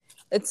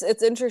It's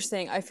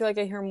interesting. I feel like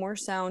I hear more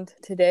sound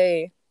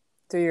today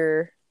through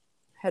your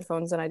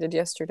headphones than I did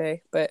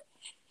yesterday, but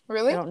I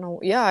Really? don't know.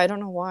 Yeah, I don't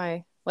know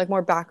why. Like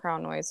more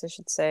background noise, I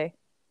should say.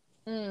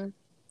 Mm.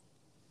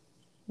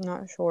 I'm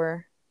not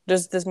sure.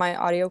 Does my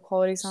audio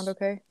quality sound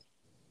okay?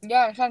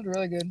 Yeah, it sounds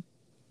really good.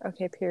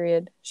 Okay,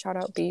 period. Shout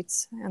out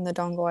Beats and the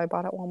dongle I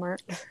bought at Walmart.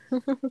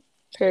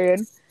 Period.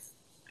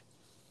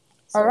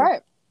 All So,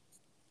 right.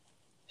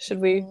 should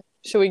we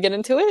get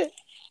into it?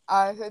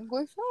 I think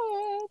we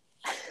should.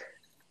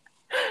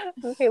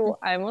 Okay, well,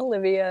 I'm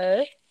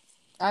Olivia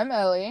I'm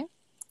Ellie.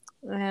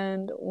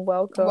 and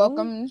welcome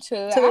Welcome to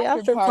the to the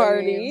after after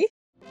party. party.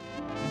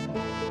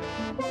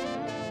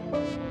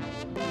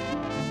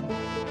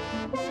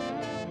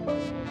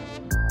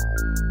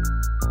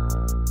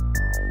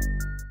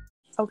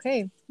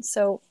 Okay,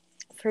 so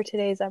for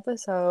today's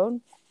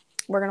episode,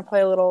 we're going to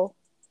play a little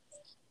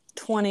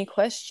 20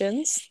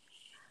 questions.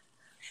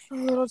 A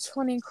little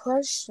 20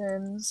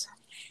 questions.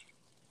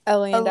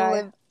 Ellie and I.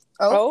 Oliv-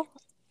 oh,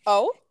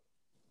 Oh,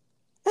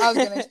 oh. I was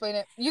going to explain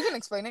it. You can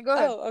explain it. Go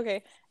ahead. Oh,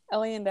 okay.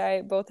 Ellie and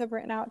I both have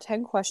written out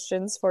 10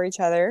 questions for each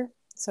other,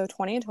 so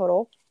 20 in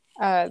total.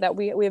 That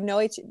we have no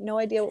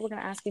idea what we're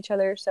going to ask each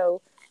other,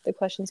 so the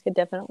questions could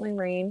definitely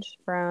range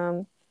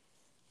from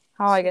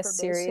how I guess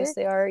Super serious basic.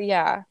 they are.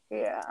 Yeah,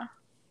 Yeah.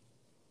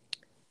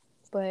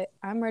 but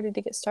I'm ready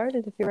to get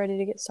started if you're ready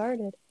to get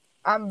started.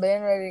 I'm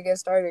been ready to get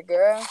started,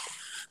 girl.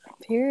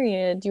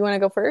 Period. Do you want to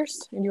go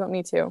first, or do you want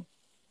me to?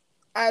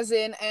 As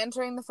in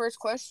answering the first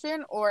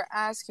question or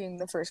asking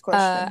the first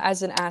question?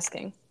 As in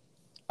asking.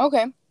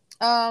 Okay.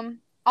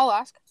 I'll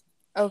ask.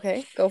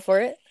 Okay, go for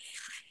it.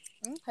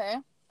 Okay.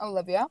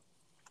 Olivia,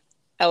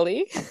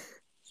 Ellie.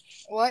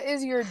 what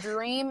is your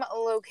dream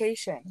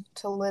location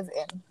to live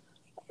in?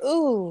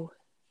 Ooh,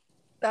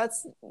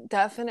 that's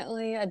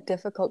definitely a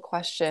difficult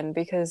question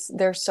because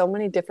there's so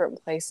many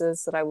different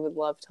places that I would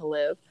love to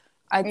live.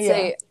 I'd Yeah.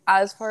 say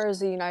as far as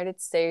the United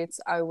States,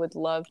 I would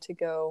love to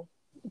go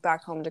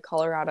back home to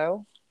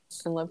Colorado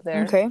and live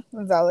there. Okay.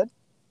 Valid.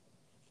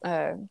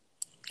 Because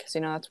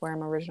that's where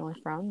I'm originally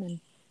from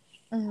and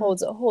Mm-hmm.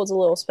 holds a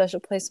little special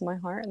place in my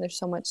heart, and there's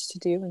so much to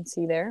do and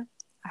see there.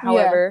 Yeah.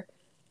 However,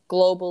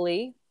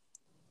 globally,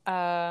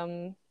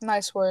 um,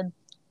 Nice word.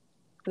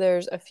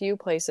 there's a few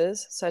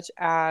places such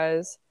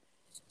as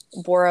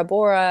Bora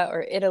Bora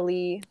or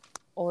Italy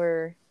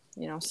or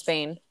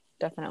Spain.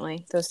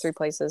 Definitely, those three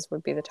places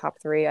would be the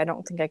top three. I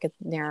don't think I could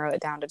narrow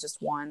it down to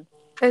just one.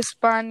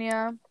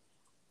 España.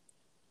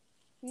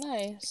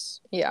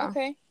 Nice. Yeah.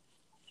 Okay.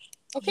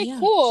 Okay, Yeah.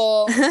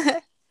 cool.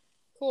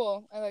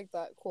 Cool. I like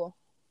that. Cool.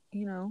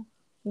 you know,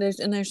 there's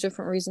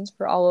different reasons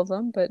for all of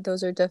them, but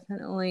those are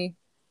definitely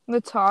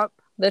The top.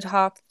 the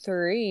top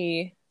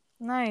three.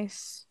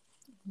 Nice.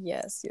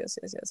 Yes, yes,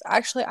 yes, yes.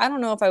 Actually, I don't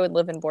know if I would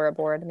live in Bora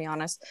Bora, to be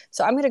honest.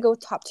 So I'm gonna go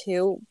top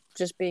two,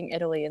 just being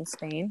Italy and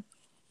Spain.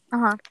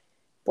 Uh-huh.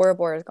 Bora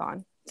Bora is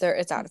gone.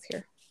 It's out of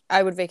here.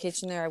 I would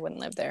vacation there. I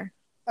wouldn't live there.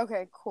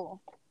 Okay,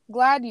 cool.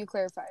 Glad you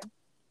clarified.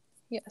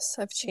 Yes,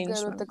 I've changed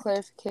Good my with the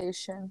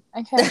clarification.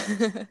 Okay.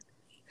 mind.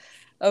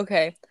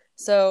 Okay,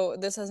 so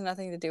this has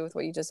nothing to do with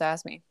what you just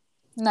asked me.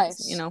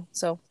 Nice.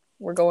 So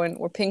we're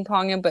ping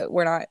ponging, but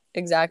we're not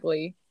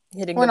exactly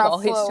hitting We're the not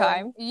ball each flowing.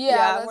 time. Yeah,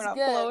 Yeah, we're that's not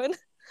good. flowing.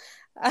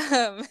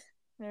 Um,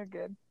 You're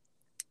good.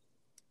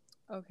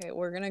 okay,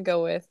 we're gonna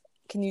go with.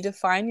 Can you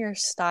define your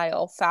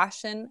style,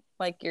 fashion,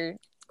 like your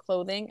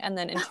clothing, and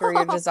then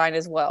interior design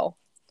as well?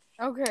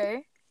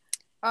 Okay.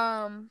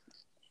 Um,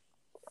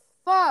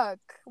 fuck.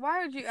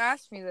 Why would you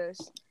ask me this?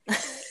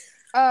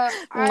 Uh,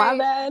 My I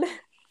bad.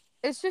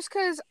 it's just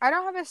because I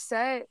don't have a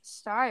set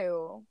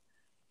style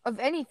of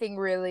anything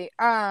really.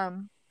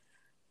 I'm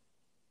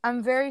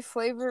very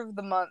flavor of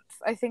the month.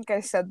 I think I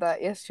said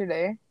that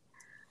yesterday.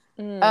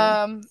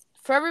 Mm.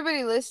 For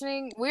everybody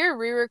listening, we're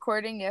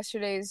re-recording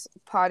yesterday's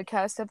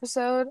podcast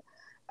episode,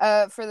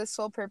 for the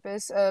sole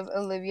purpose of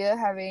Olivia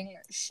having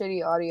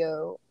shitty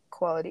audio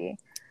quality.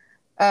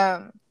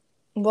 Um,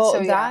 Well, so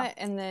yeah. that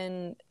and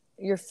then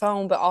your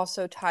phone, but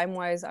also time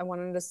wise, I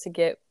wanted us to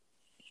get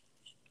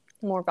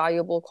more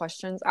valuable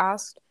questions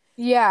asked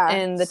Yeah,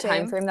 in the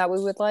time same. frame that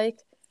we would like.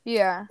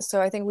 Yeah,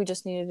 So I think we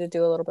just needed to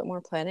do a little bit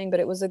more planning, but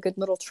it was a good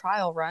little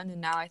trial run,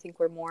 and now I think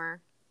we're more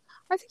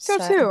I think so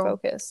set and too.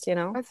 focused.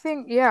 I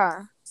think,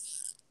 yeah.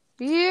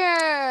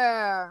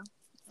 Yeah.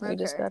 We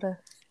just Okay.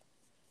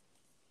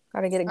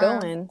 gotta get it Um,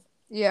 going.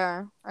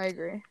 yeah, I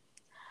agree.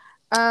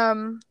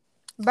 Um,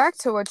 Back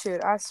to what you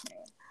had asked me.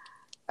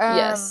 Um,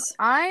 Yes.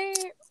 I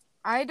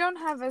I don't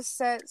have a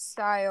set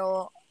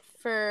style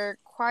for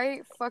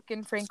quite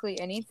fucking frankly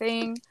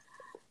anything.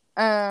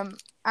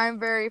 I'm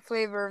very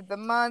flavor of the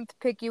month,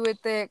 picky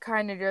with it,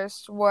 kind of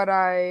just what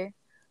I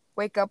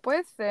wake up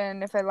with,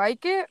 and if I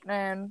like it,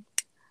 and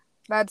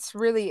that's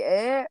really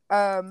it.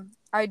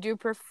 I do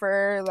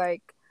prefer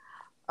like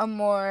a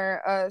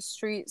more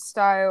street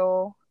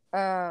style,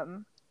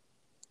 kind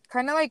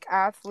of like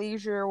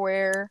athleisure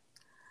wear.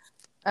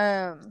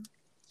 Um,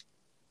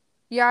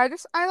 yeah,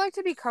 I like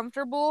to be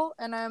comfortable,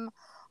 and I'm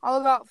all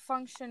about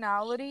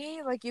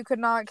functionality. Like, you could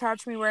not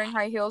catch me wearing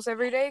high heels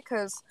every day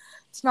because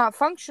it's not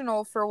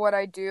functional for what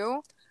I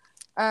do,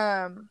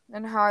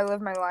 and how I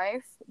live my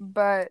life.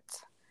 But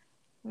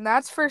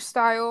that's for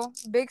style.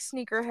 Big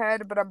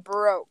sneakerhead, but I'm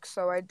broke,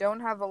 so I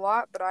don't have a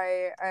lot. But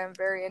I am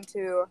very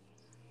into.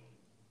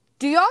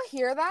 Do y'all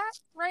hear that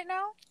right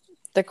now?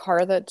 The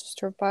car that just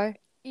drove by?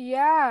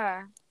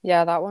 Yeah.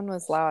 Yeah, that one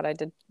was loud.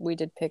 We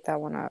did pick that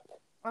one up.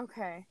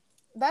 Okay.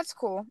 That's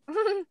cool.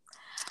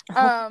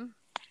 um,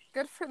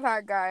 Good for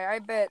that guy. I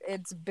bet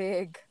it's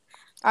big.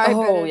 I bet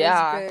Oh it is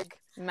yeah. big.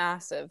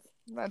 Massive.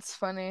 That's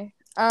funny.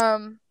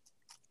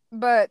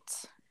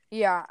 But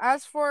yeah,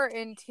 as for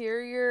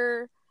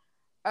interior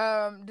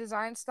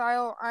design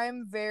style, I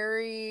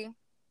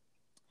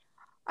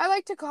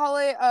like to call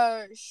it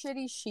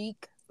shitty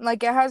chic.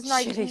 Like, it has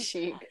like Shitty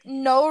chic.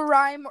 no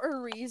rhyme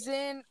or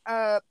reason.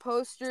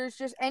 Posters,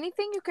 just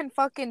anything you can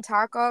fucking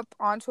tack up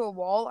onto a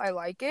wall. I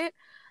like it.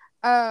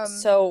 Um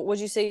So, would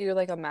you say you're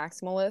like a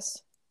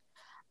maximalist?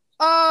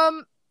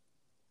 um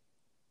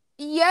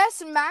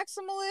yes,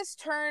 maximalist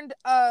turned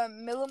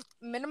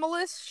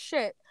minimalist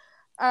shit.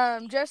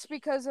 Just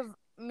because of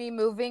me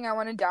moving, I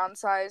want to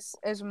downsize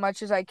as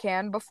much as I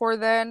can before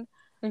then.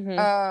 Mm-hmm.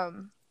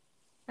 Um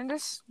and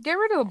just get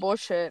rid of the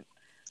bullshit.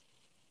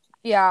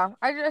 Yeah,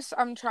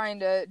 I'm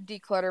trying to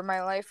declutter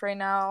my life right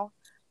now.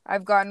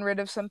 I've gotten rid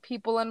of some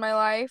people in my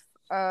life.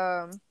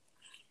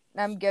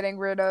 I'm getting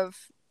rid of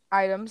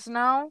items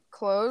now,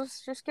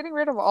 clothes, just getting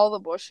rid of all the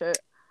bullshit.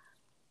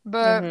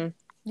 But Mm-hmm.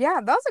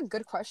 yeah, that was a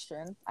good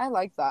question. I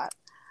like that.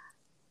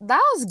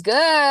 That was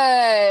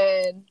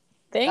good.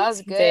 That Thanks,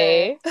 was good.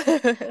 babe.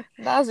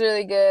 That was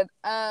really good.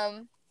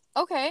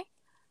 Okay.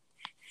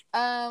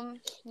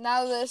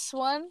 Now this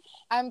one,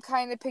 I'm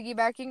kind of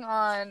piggybacking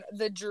on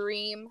the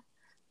dream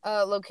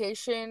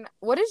location.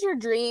 What is your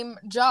dream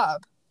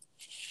job?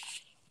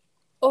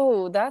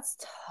 Oh, that's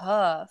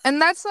tough. And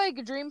that's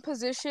like dream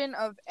position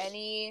of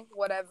any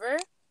whatever,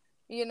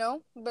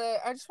 But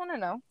I just want to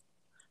know.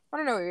 I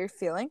want to know what you're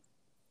feeling.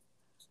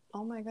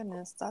 Oh my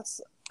goodness,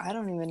 I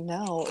don't even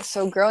know.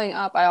 So growing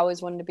up, I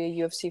always wanted to be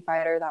a UFC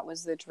fighter. That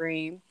was the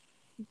dream.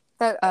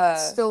 That Uh,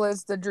 still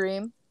is the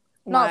dream.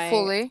 Not my,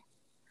 fully.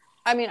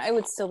 I mean, it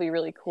would still be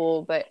really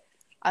cool, but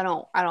I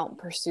don't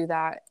pursue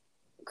that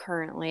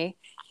currently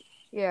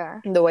Yeah.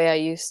 the way I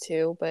used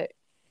to. But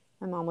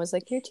my mom was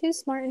like, "You're too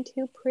smart and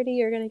too pretty.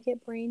 You're gonna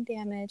get brain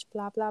damage."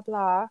 Blah blah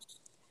blah.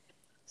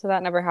 So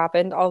that never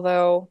happened.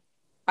 Although,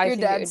 I Your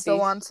think it dad would still be.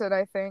 wants it,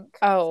 I think.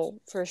 Oh,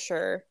 for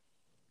sure,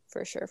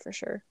 for sure, for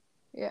sure.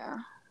 Yeah.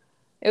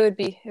 It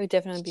would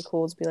definitely be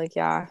cool to be like,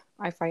 yeah,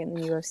 I fight in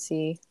the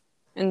UFC,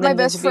 and My then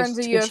best to be friend's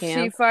a to be UFC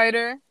champ.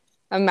 fighter.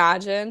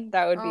 Imagine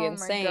that would be Oh my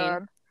insane.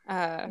 god.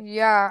 Uh,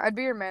 Yeah, I'd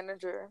be your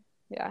manager.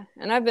 yeah,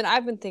 and I've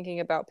been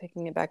thinking about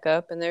picking it back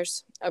up. And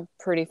there's a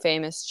pretty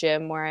famous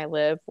gym where I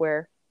live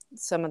where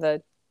some of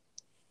the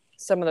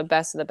some of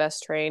the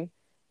best train.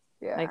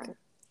 Yeah. Like,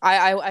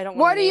 I don't want to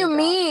What do you name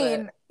drop, but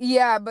mean?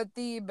 Yeah, but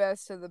the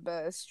best of the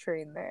best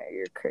train there.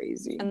 You're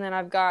crazy. and then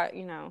I've got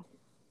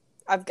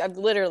I've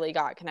literally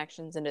got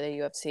connections into the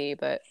UFC,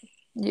 but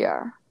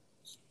Yeah.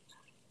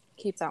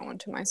 keep that one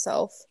to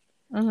myself.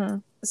 Mm-hmm.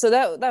 So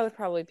that would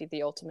probably be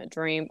the ultimate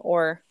dream,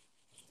 or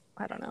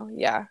I don't know.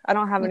 Yeah, I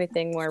don't have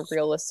anything more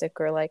realistic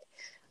or like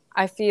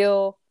I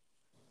feel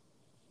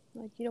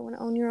like you don't want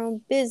to own your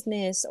own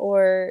business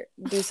or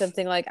do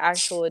something like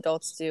actual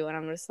adults do, and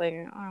I'm just like,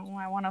 oh,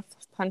 I want to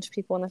punch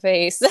people in the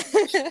face.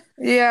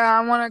 Yeah,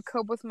 I want to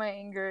cope with my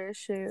anger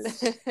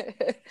issues.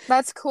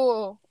 That's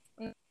cool.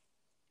 You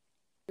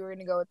were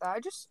gonna go with that. I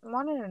just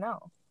wanted to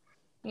know.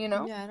 You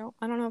know? Yeah,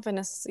 I don't know if I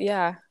necessarily.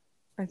 Yeah,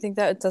 I think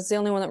that's the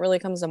only one that really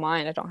comes to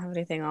mind. I don't have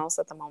anything else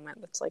at the moment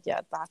that's like,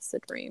 yeah, that's the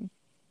dream.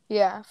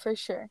 Yeah, for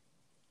sure.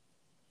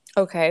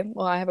 Okay,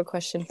 well, I have a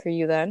question for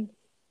you then.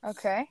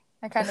 Okay.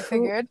 I kind of Who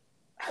figured.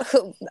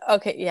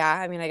 Okay, yeah.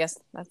 I mean, I guess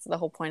that's the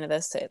whole point of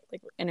this to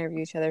like interview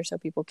each other so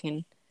people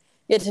can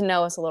get to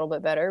know us a little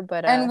bit better.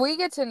 But And we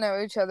get to know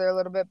each other a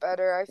little bit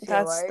better, I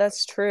feel like.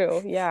 that's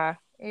true. Yeah.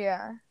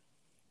 Yeah.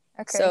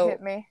 Okay, hit So,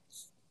 me.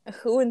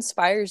 who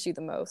inspires you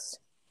the most?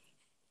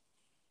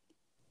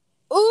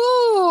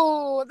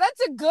 Ooh,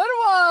 that's a good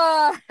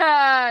one.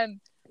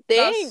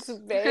 Thanks, That's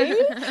babe.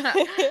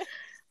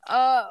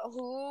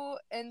 who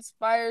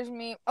inspires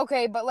me?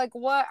 Okay, but like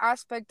what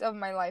aspect of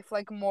my life?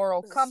 Like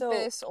moral So,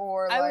 compass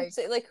or I would like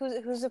say like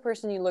who's the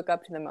person you look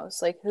up to the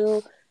most? Like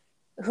who's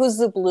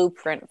the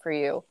blueprint for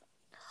you?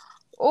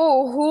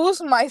 oh,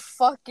 who's my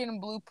fucking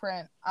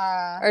blueprint?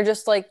 Or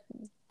just like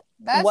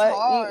That's what you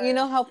hard.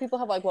 know how people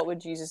have like what would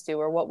Jesus do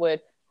or what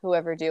would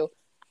whoever do?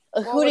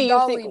 What Who do would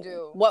you think Dolly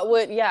do? what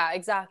would yeah,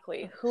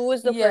 exactly. Who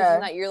was the person Yeah.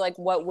 that you're like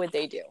what would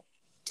they do?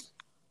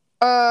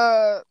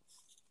 Uh,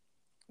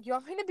 you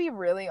want me to be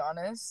really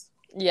honest?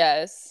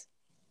 Yes.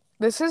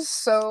 This is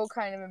so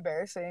kind of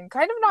embarrassing.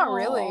 Kind of not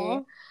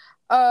really.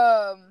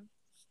 Aww. Um,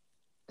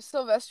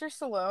 Sylvester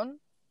Stallone.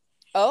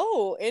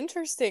 Oh,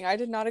 interesting. I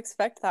did not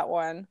expect that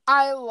one.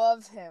 I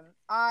love him.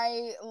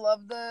 I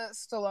love the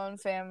Stallone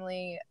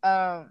family.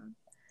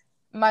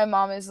 my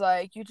mom is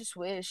like, you just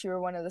wish you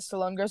were one of the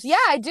Stallone girls. Yeah,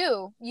 I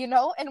do, you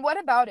know? And what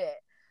about it?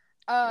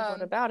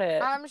 What about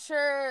it? I'm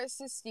sure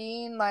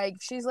Sistine, like,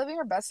 she's living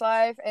her best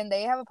life, and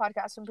they have a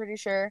podcast, I'm pretty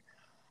sure.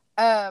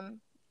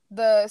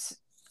 The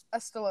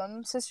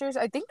Stallone sisters,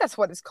 I think that's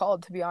what it's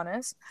called, to be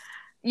honest.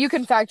 You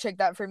can fact check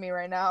that for me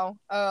right now.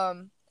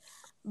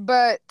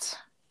 But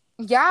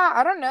yeah,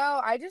 I don't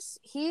know.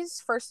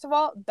 He's first of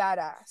all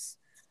badass.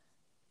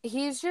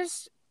 He's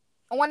just,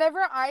 whenever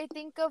I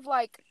think of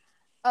like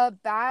a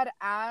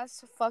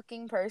badass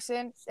fucking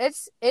person,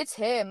 it's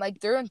him,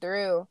 like through and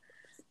through.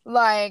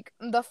 Like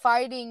the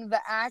fighting, the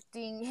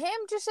acting, him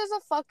just as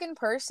a fucking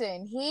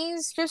person.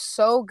 He's just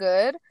so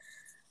good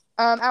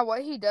at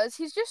what he does.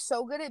 He's just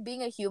so good at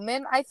being a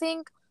human. I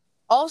think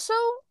also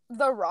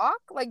The Rock,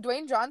 like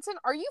Dwayne Johnson,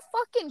 are you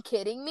fucking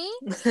kidding me?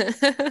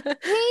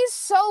 He's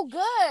so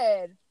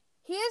good.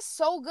 He is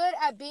so good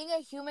at being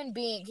a human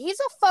being. He's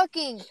a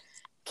fucking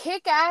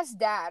kick-ass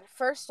dad,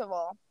 first of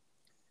all.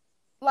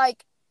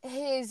 Like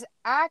his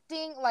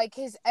acting, like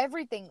his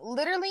everything,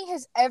 literally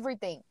his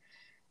everything.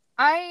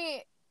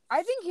 I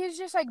I think he's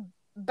just like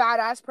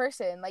badass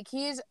person. Like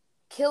he's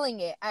killing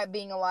it at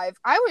being alive.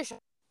 I wish,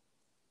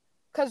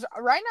 because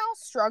right now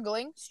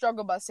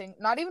struggle busing.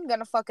 Not even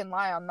gonna fucking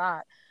lie on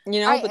that.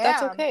 I But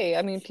that's am. okay.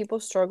 I mean, people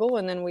struggle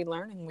and then we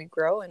learn and we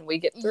grow and we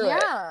get through it.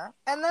 Yeah.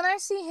 And then I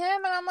see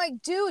him and I'm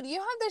like, dude, you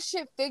have this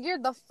shit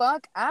figured the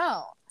fuck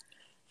out.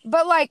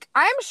 But like,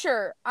 I'm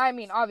sure, I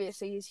mean,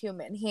 obviously he's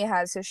human. He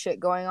has his shit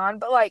going on,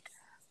 but like,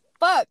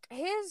 fuck,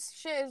 his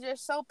shit is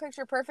just so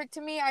picture perfect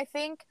to me, I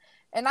think,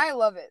 and I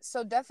love it.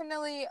 So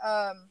definitely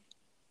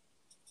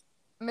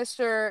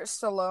Mr.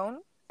 Stallone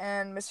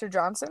and Mr.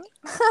 Johnson.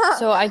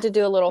 So I did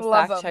do a little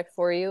Love fact them. check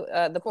for you.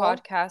 The Cool.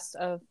 podcast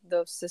of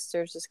those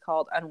sisters is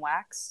called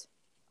Unwaxed.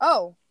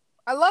 Oh,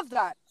 I love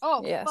that.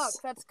 Oh, fuck, Yes.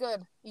 that's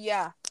good.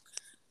 Yeah.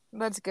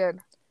 That's good.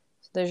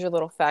 So there's your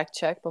little fact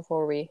check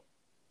before we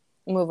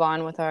move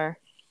on with our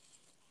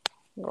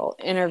little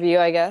interview,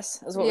 I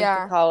guess, is what we could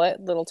Yeah. call it.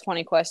 Little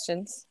 20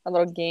 questions, a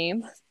little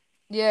game.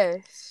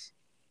 Yes.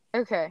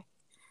 Okay.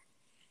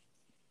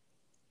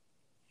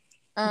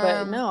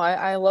 But no,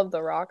 I love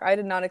The Rock. I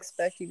did not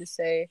expect you to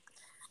say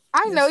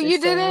I know Mr.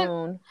 you didn't,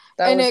 Stallone.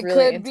 That and was it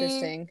really could be,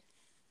 interesting.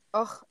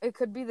 it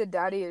could be the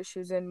daddy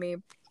issues in me,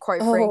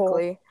 quite Oh,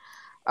 frankly.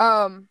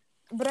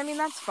 But I mean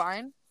that's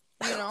fine.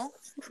 You know,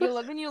 you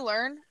live and you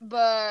learn.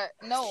 But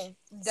no,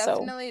 so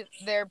definitely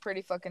they're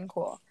pretty fucking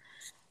cool.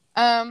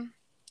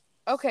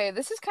 Okay,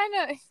 this is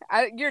kind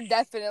of you're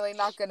definitely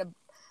not gonna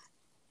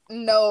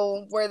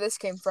know where this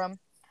came from.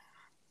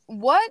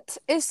 What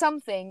is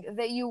something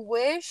that you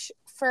wish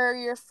for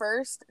your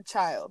first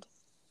child?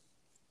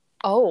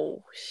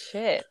 oh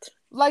shit.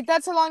 Like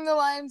that's along the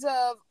lines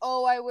of,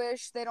 oh, I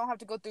wish they don't have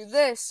to go through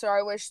this, or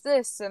I wish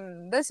this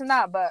and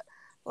that. But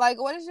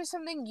like, what is just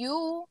something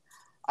you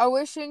are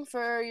wishing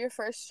for your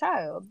first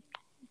child?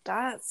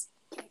 That's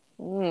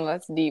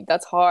that's deep.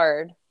 That's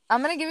hard.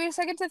 I'm gonna give you a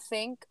second to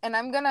think, and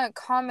I'm gonna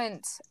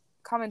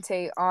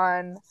commentate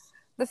on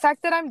the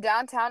fact that I'm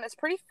downtown. It's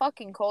pretty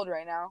fucking cold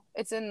right now.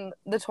 It's in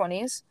the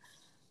 20s.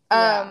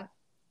 Yeah.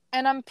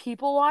 And I'm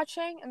people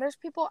watching, and there's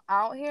people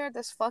out here at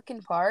this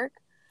fucking park.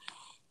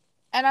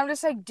 And I'm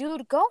just like,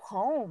 dude, go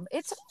home.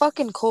 It's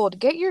fucking cold.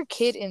 Get your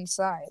kid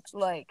inside.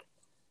 Like,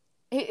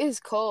 it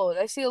is cold.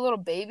 I see a little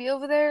baby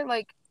over there.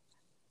 Like,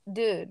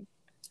 dude.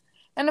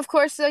 And of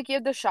course, like, you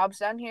have the shops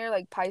down here,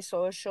 like Pie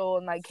Social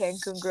and like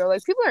Cancun Grill.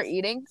 Like, people are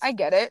eating. I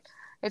get it.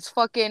 It's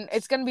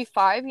gonna be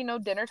 5,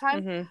 dinner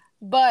time. Mm-hmm.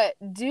 But,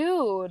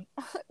 dude,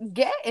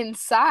 get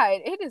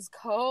inside. It is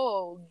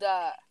cold.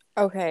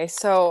 Okay,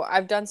 so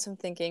I've done some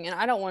thinking, and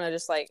I don't want to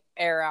just like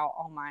air out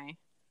all my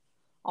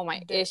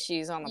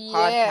issues on the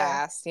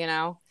Yeah. podcast, you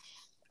know.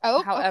 Oh,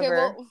 okay.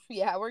 However, Well,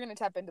 yeah, we're gonna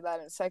tap into that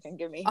in a second.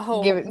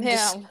 oh Just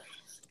man,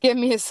 give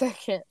me a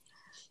second.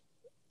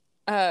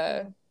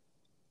 uh,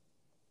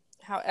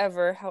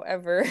 however,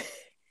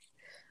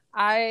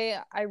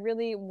 I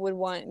really would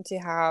want to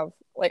have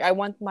like I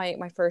want my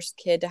first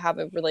kid to have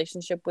a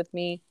relationship with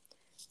me,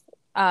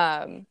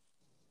 um,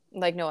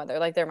 like no other.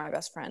 Like they're my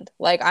best friend.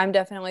 Like I'm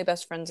definitely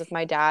best friends with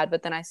my dad,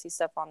 but then I see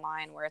stuff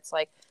online where it's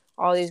like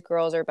all these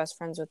girls are best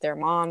friends with their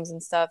moms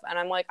and stuff, and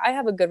I'm like I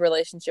have a good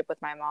relationship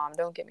with my mom.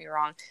 Don't get me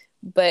wrong,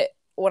 but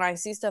when I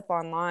see stuff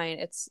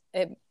online,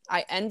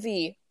 I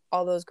envy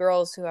all those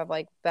girls who have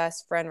like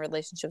best friend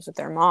relationships with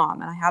their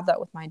mom, and I have that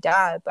with my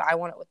dad, but I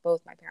want it with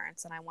both my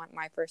parents, and I want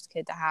my first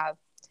kid to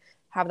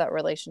have that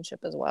relationship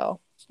as well.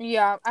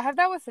 Yeah, I have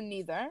that with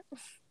neither.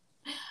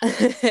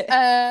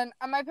 And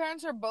my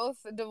parents are both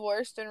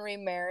divorced and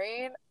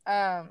remarried.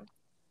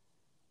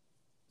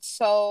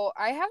 So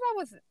I have that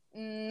with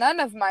none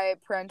of my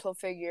parental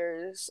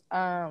figures.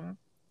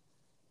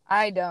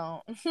 I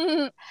don't.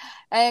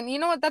 And you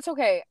know what? That's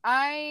okay.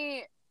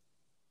 Um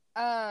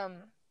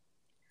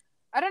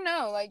I don't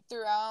know, like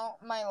throughout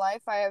my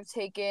life I have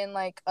taken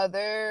like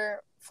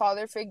other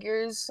father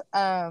figures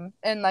and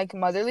like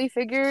motherly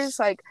figures,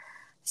 like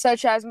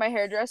such as my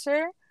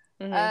hairdresser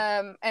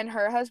Mm-hmm. and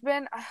her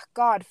husband.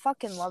 God,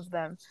 fucking love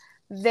them.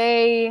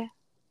 They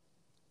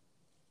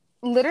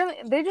literally,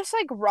 they just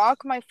like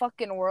rock my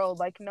fucking world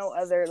like no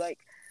other. Like,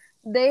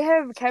 they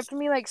have kept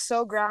me like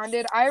so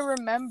grounded. I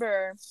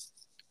remember,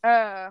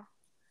 uh,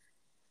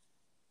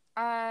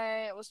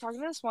 I was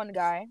talking to this one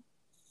guy,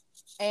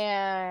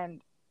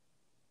 and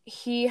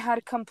he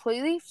had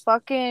completely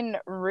fucking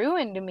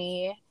ruined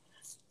me.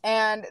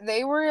 And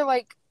they were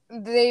like,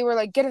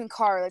 get in the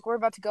car, like we're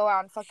about to go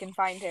out and fucking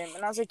find him.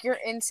 And I was like, you're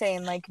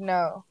insane, like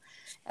no.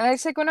 And I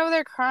just like went over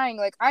there crying.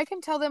 Like, I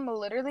can tell them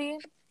literally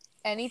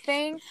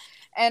anything,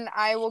 and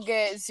I will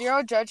get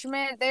zero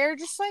judgment. They're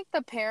just like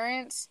the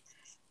parents.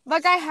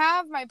 Like, I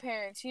have my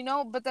parents,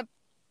 but the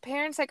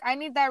parents, like, I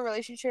need that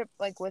relationship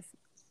like with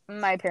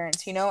my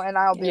parents, and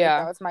I'll be like that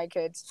Yeah. with my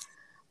kids.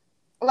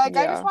 Like,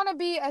 I just Yeah. want to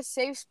be a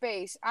safe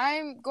space.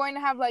 I'm going to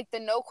have like the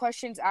no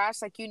questions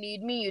asked, like, you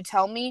need me, you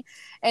tell me.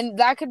 And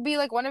that could be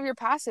like one of your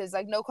passes,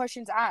 like no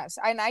questions asked.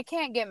 And I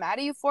can't get mad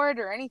at you for it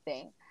or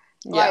anything.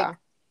 Like, Yeah.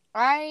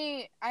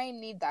 I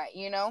need that.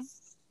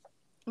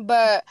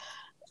 But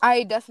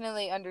I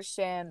definitely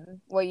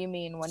understand what you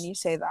mean when you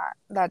say that.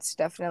 That's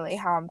definitely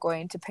how I'm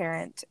going to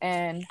parent.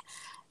 And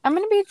I'm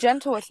going to be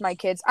gentle with my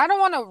kids. I don't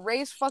want to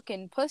raise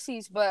fucking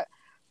pussies, but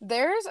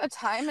there's a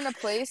time and a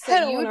place I that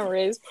don't you want to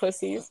raise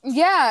pussies.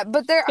 yeah,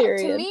 but to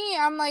Period. me,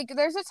 I'm like,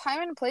 there's a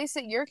time and a place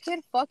that your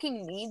kid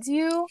fucking needs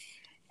you,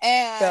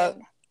 and Yep.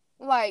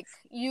 like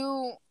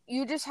you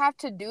just have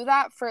to do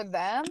that for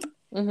them.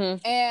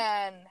 Mhm.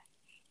 And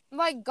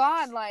like,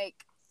 God, like,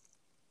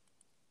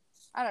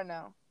 I don't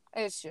know.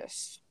 It's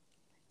just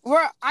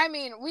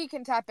we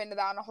can tap into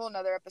that on a whole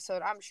nother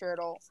episode. I'm sure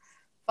it'll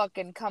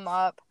fucking come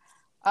up.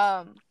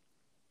 Um,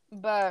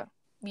 but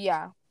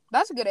yeah,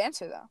 that's a good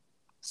answer though.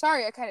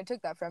 Sorry, I kind of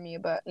took that from you,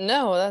 but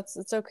No,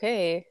 it's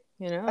okay.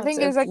 You I know,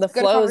 think it's like the a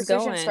good flow is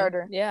conversation going.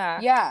 starter. Yeah.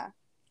 Yeah.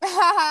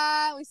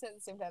 We said at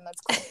the same time.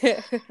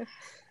 That's cool.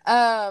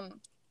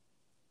 Um,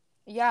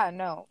 yeah,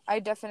 no, I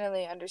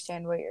definitely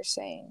understand what you're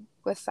saying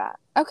with that.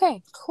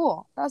 Okay,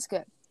 cool. That's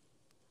good.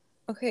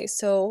 Okay,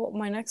 so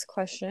my next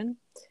question,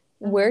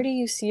 where Mm-hmm. do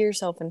you see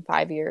yourself in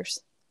 5 years?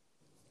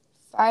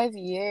 5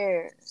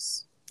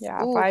 years.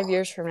 Yeah, Ooh. 5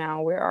 years from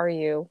now, where are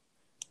you?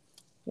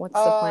 What's the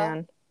Uh,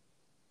 plan?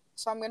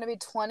 so I'm gonna be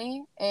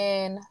 20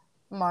 in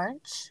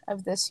March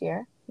of this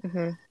year.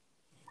 Mm-hmm.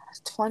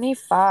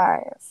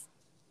 25.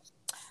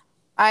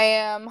 I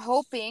am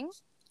hoping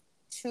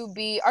to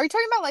be. Are you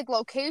talking about like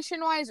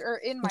location wise or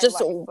in my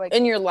Just life? Like,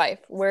 in your life,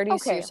 where do you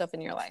see okay, yourself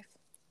in your life?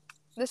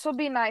 this will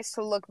be nice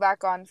to look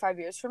back on 5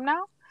 years from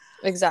now.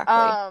 Exactly.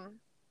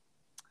 Um,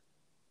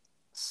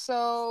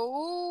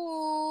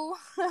 so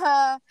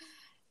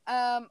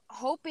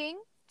hoping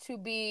to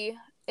be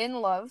in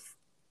love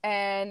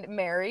and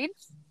married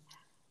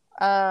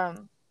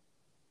um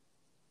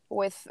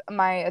with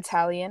my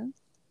Italian.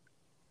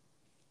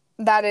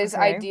 That is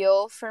Okay.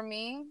 ideal for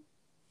me.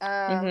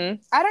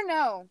 Mm-hmm. I don't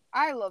know.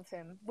 I love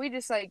him. We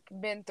just like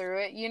been through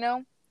it.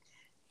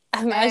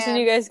 Imagine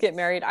you And guys get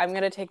married. I'm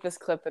gonna take this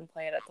clip and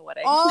play it at the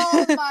wedding.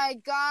 oh my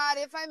God,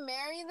 if I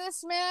marry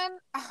this man,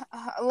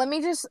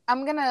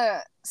 I'm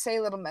gonna say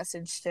a little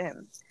message to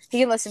him. He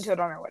can listen to it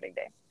on our wedding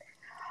day.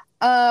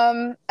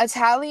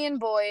 Italian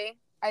boy,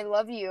 I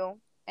love you,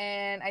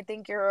 and I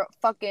think you're a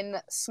fucking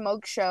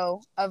smoke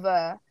show of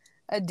a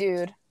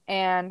dude,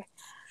 and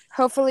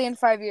hopefully in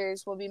 5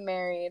 years we'll be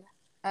married.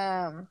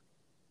 Um,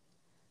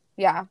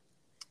 yeah,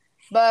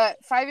 but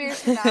 5 years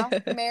from now,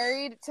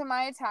 married to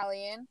my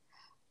Italian,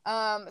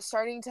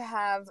 starting to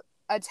have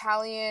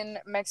Italian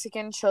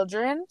Mexican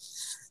children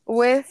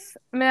with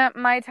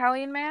my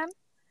Italian man.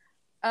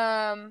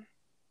 Um,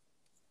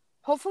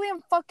 hopefully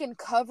I'm fucking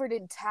covered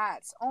in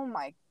tats. Oh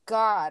my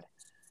God.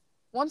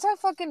 Once I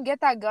fucking get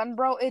that gun,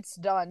 bro, it's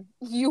done.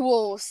 You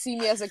will see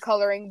me as a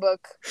coloring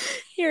book.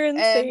 You're And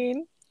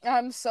insane.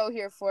 I'm so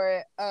here for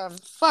it.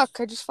 Fuck,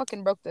 I just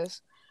fucking broke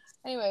this.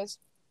 Anyways,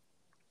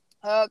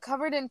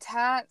 covered in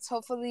tats,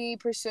 hopefully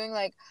pursuing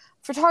like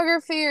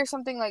photography or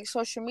something like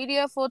social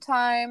media full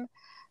time.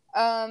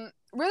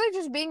 Really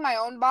just being my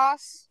own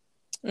boss.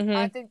 I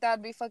Mm-hmm. think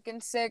that'd be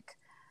fucking sick.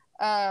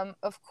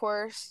 Of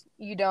course,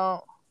 you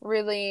don't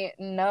really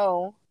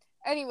know.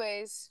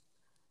 Anyways,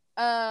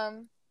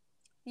 um,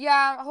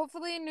 yeah,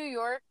 hopefully in New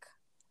York.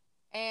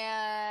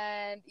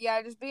 And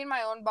yeah, just being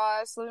my own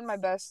boss, living my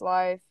best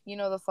life.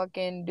 The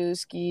fucking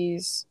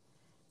dooskies.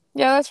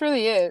 Yeah, that's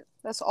really it.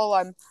 That's all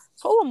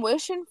I'm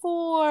wishing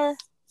for.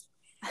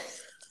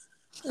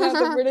 Now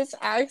the British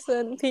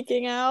accent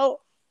peeking out.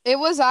 It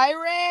was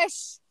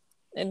Irish.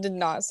 It did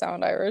not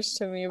sound Irish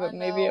to me, I but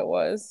maybe it know.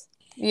 was.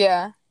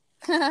 Yeah.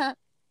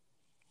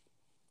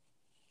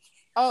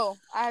 Oh,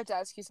 I have to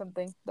ask you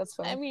something. That's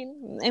I funny.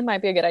 mean, it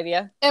might be a good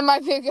idea. It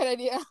might be a good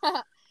idea.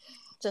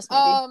 Just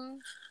maybe. um,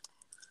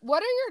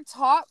 what are your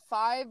top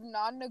 5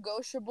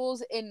 non-negotiables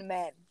in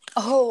men?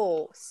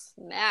 Oh,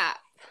 snap.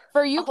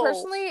 For you Oh,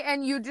 personally,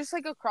 and you just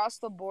like across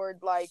the board,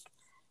 like,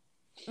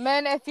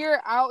 men, if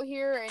you're out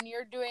here and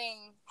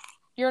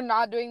you're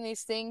not doing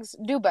these things,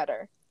 do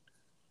better.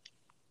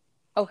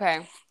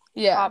 okay.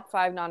 Yeah. Top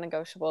 5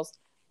 non-negotiables.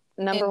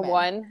 In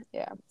men.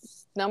 Yeah.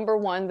 Number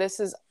one, this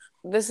is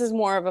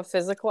more of a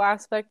physical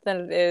aspect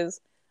than it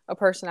is a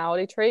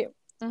personality trait.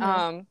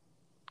 Mhm.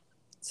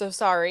 So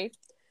sorry,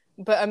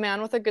 but a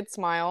man with a good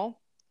smile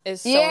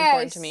is so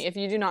important to me. Yes. If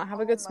you do not have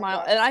a Oh good my smile,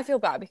 god. and I feel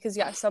bad because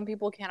yeah, some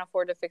people can't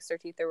afford to fix their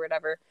teeth or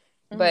whatever.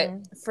 But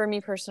Mhm. for me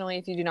personally,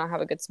 if you do not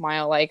have a good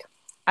smile, like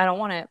I don't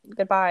want it.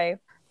 Goodbye.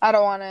 I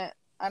don't want it.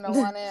 I don't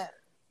want it.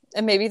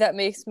 And maybe that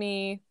makes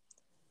me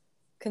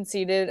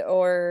conceited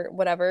or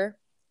whatever.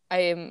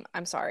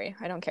 I'm sorry.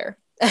 I don't care.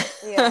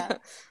 Yeah.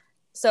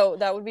 So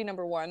that would be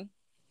number one.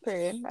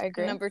 Period. I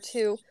agree. Number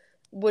two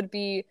would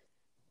be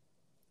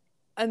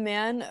a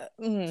man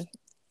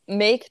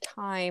make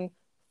time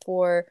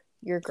for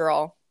your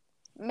girl.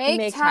 Make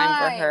Make time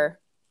for time. her.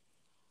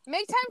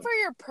 Make time for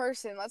your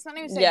person. Let's not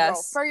even say girl.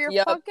 Yes. For your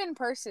Yep. fucking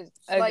person.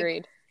 Like,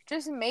 Agreed.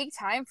 just make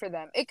time for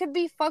them. It could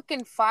be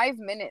fucking 5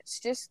 minutes.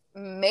 Just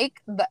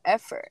make the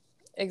effort.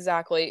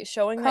 Exactly.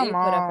 Showing that you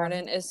Come put effort on.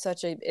 in is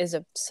such a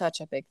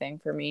big thing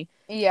for me.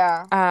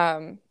 Yeah.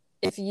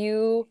 If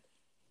you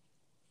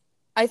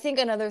I think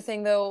another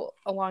thing though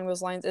along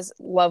those lines is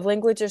love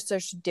languages are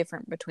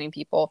different between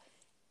people.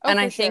 Oh, And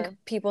I for think sure.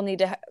 people need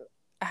to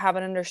have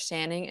an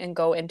understanding and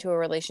go into a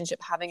relationship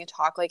having a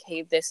talk like,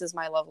 hey, this is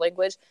my love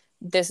language.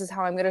 This is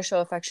how I'm going to show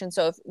affection.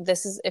 So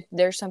if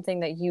there's something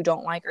that you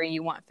don't like or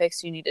you want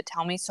fixed, you need to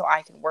tell me so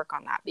I can work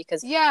on that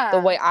because the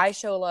Yeah. way I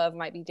show love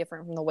might be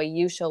different from the way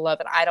you show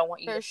love, and I don't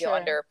want you to For feel sure.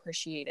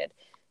 underappreciated. Yeah.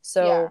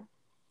 So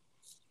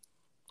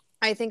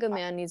I think a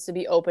man needs to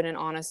be open and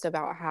honest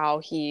about how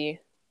he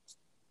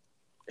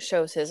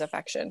shows his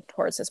affection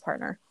towards his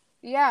partner.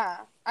 Yeah.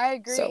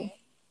 I So agree.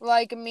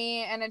 Like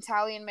me, an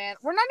Italian man.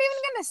 We're not even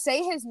gonna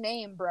say his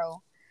name,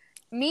 bro.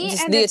 Me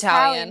just and the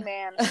Italian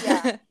Italian. man.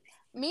 Yeah.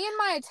 Me and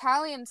my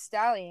Italian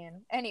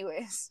stallion.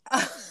 Anyways.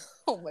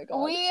 Oh my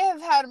god. We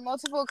have had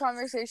multiple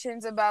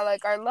conversations about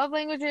like our love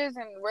languages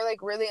and we're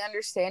like really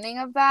understanding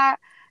of that.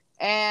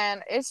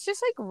 And it's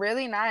just like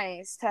really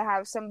nice to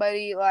have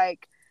somebody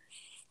like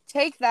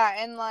take that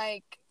and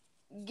like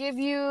give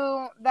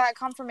you that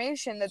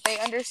confirmation that they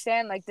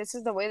understand like this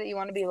is the way that you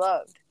want to be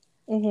loved.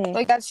 Mm-hmm.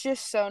 Like that's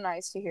just so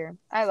nice to hear.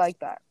 I like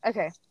that.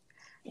 Okay.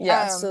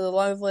 Yeah, so the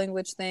love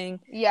language thing.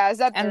 Yeah, is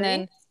that And 3?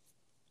 then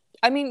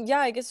I mean, yeah,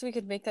 I guess we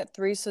could make that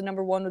 3. So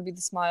number 1 would be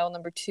the smile,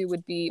 number 2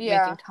 would be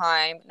Yeah. making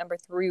time, number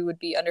 3 would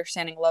be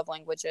understanding love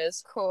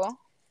languages. Cool.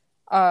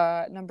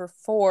 Number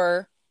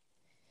 4,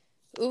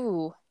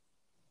 ooh,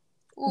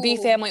 be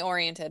Ooh. family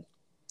oriented.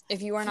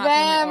 If you are not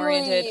family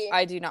oriented,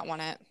 I do not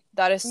want it.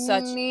 That is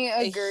such Me a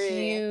agree.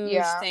 huge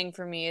Yeah. thing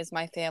for me is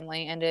my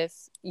family. And if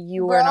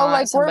you are Bro, not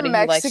like we're somebody who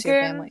likes your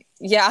Mexican. family,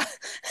 yeah.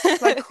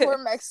 Like we're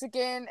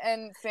Mexican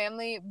and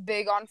family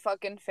big on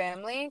fucking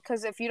family.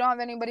 Because if you don't have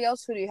anybody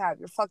else, who do you have?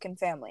 Your fucking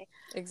family.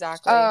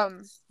 Exactly.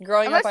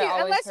 Growing up, Unless I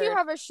always you heard,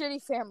 have a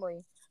shitty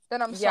family,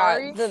 then I'm yeah,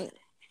 sorry.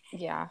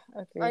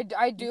 agreed.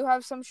 I do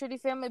have some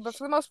shitty family, but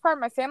for the most part,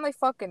 my family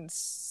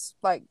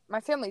like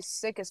my family's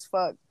sick as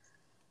fuck.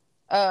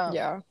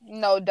 Yeah.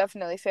 No,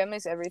 definitely,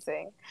 family's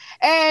everything.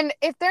 And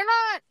if they're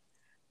not,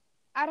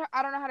 I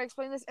don't know how to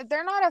explain this. If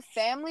they're not a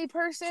family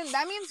person,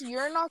 that means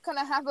you're not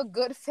gonna have a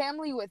good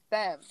family with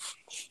them.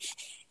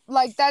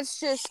 Like that's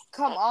just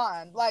come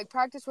on. Like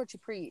practice what you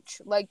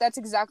preach. Like that's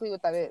exactly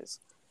what that is.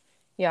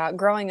 Yeah,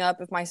 growing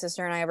up, if my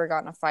sister and I ever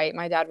got in a fight,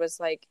 my dad was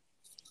like,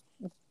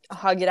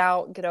 hug it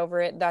out, get over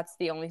it. That's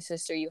the only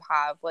sister you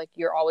have. Like,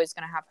 you're always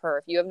going to have her.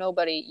 If you have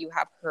nobody, you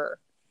have her.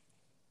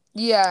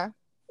 Yeah.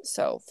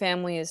 So,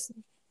 family is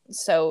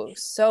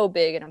so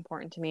big and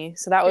important to me.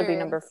 So, that would be Period.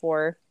 number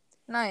 4.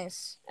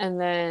 Nice. And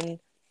then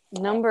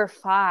number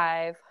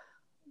 5,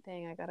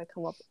 dang, I got to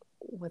come up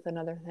with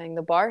another thing.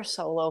 The bar is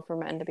so low for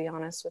men, to be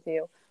honest with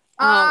you.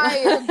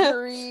 I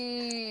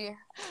agree.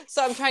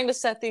 So, I'm trying to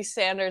set these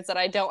standards that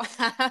I don't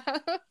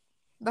have.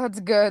 That's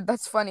good.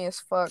 That's funny as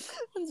fuck.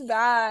 It's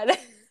bad.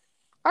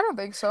 I don't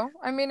think so.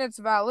 I mean, it's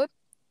valid.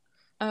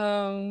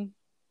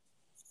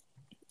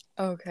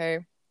 Okay.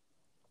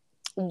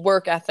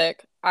 Work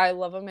ethic. I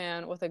love a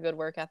man with a good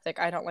work ethic.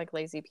 I don't like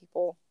lazy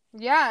people.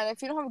 Yeah, and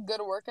if you don't have a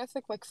good work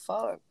ethic, like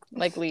fuck.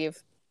 Like, leave.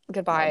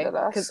 Goodbye.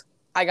 Because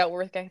I got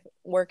work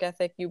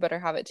ethic. You better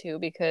have it too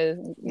because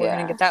we're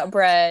gonna get that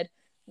bread.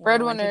 We're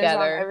going Breadwinners on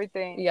together.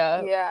 everything.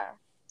 Yeah. Yeah.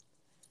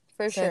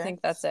 For So sure. I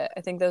think that's it.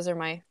 I think those are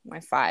my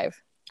 5.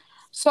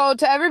 So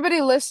to everybody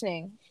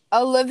listening,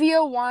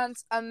 Olivia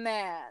wants a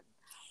man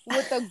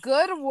with a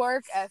good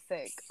work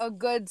ethic, a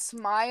good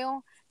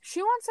smile.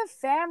 She wants a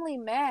family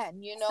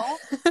man, you know,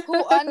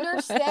 who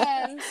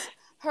understands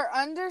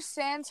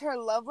her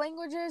love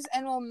languages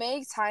and will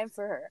make time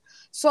for her.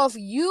 So if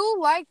you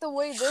like the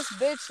way this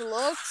bitch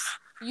looks,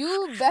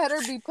 you better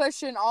be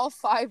pushing all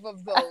 5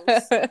 of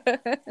those.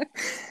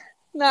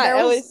 Not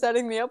Ellie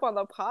setting me up on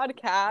the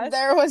podcast.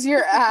 There was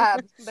your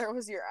ad.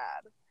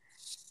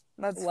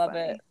 That's Love funny.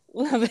 it.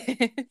 Love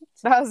it.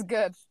 That was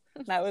good.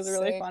 That was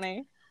really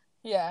funny.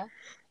 Yeah.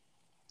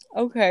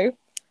 Okay,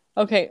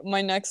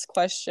 my next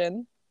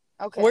question.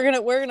 Okay.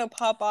 We're gonna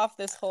pop off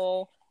this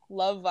whole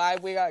love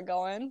vibe we got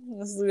going.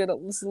 This is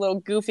a little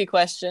goofy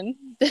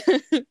question.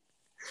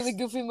 The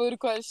goofy mood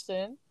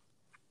question.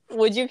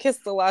 Would you kiss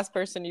the last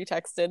person you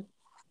texted?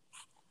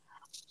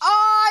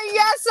 I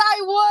Yes,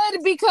 I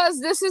would, because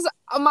this is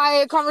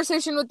my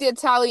conversation with the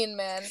Italian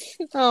man.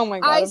 Oh my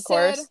god, of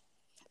course.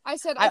 I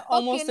said, I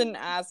almost didn't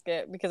ask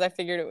it because I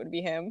figured it would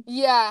be him.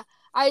 Yeah,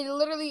 I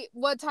literally,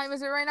 what time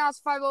is it right now?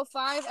 It's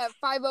 5:05. At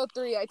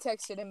 5:03, I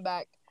texted him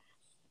back.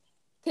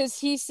 Because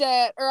he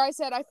said, or I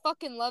said, I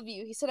fucking love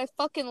you. He said, I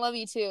fucking love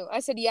you too.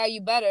 I said, yeah,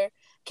 you better.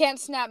 Can't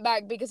snap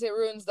back because it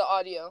ruins the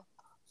audio.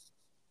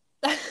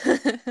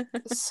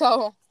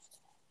 So,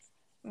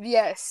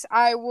 yes,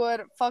 I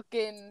would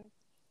fucking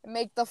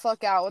make the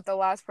fuck out with the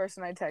last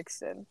person I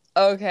texted.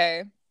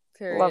 Okay.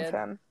 Period. Love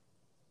him.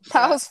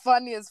 That was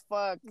funny as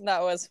fuck.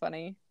 That was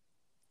funny.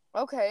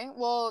 Okay,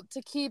 well,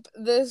 to keep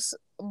this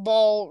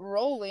ball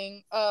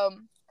rolling,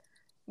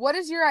 what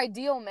is your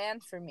ideal man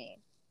for me?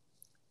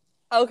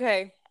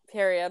 Okay,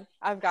 period.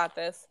 I've got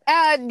this.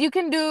 And you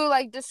can do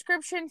like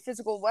description,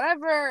 physical,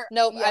 whatever.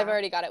 Nope, yeah. I've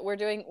already got it. We're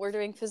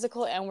doing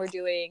physical and we're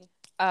doing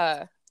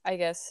I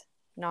guess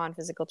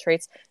non-physical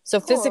traits. So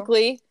cool.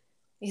 Physically,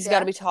 he's got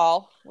to be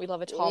tall. We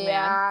love a tall man.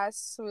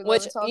 Yes, we love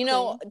which a tall you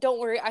know, queen. Don't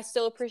worry. I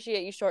still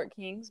appreciate you, short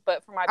kings.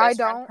 But for my best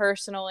friend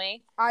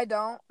personally, I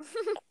don't.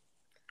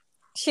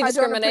 She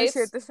discriminates.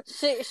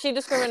 She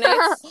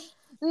discriminates.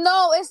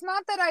 No, it's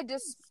not that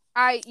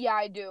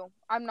I do.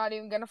 I'm not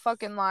even gonna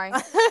fucking lie.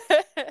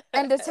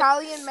 And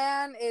Italian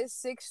man is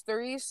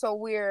 6'3", so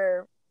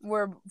we're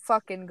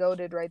fucking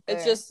goated right there.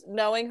 It's just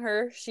knowing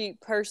her, she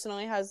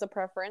personally has the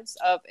preference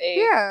of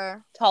a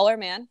taller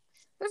man.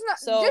 There's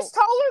not just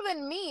taller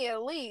than me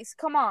at least.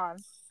 Come on.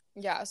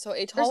 Yeah, so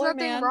a taller man.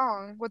 There's nothing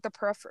wrong with the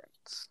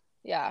preference.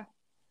 Yeah,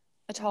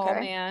 a tall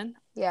man.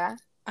 Yeah.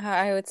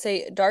 I would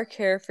say dark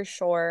hair for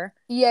sure.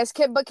 Yes,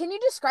 but can you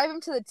describe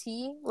him to the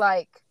T?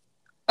 Like.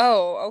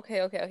 Oh,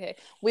 okay.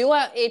 We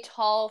want a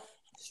tall,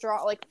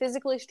 strong, like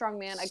physically strong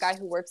man, a guy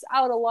who works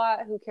out a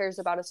lot, who cares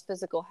about his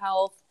physical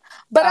health.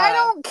 But I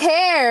don't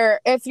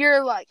care if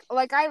you're like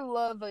I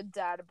love a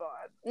dad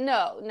bod.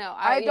 No,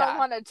 I don't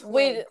want a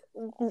twig.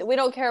 We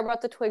don't care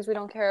about the twigs. We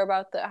don't care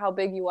about how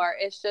big you are.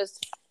 It's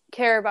just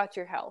care about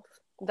your health.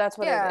 That's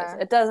what it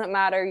is. It doesn't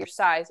matter your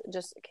size.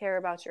 Just care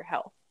about your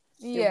health,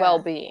 your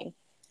well-being.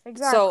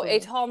 Exactly. So a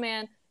tall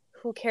man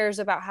who cares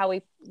about how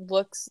he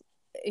looks,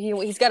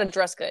 he's got to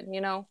dress good,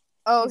 you know?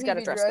 Oh, he's got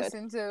to dress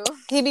good. Too.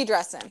 He be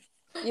dressing.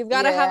 You've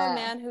got to have a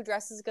man who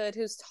dresses good,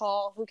 who's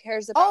tall, who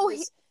cares about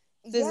his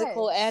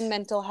physical and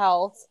mental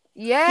health.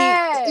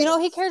 Yeah.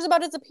 He cares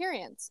about his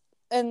appearance.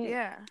 And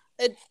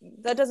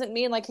that doesn't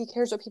mean like he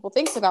cares what people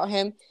think about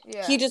him.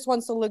 Yeah. He just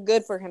wants to look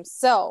good for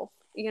himself,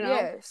 you know?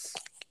 Yes.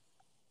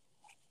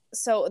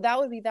 So that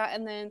would be that.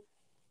 And then,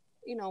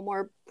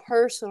 more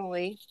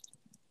personally,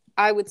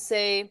 I would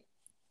say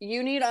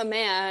you need a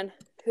man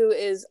who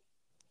is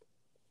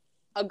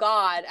a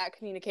god at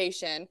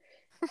communication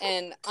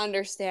and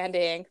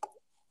understanding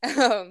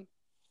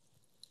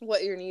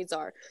what your needs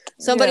are.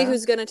 Somebody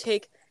who's going to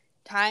take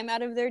time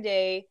out of their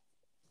day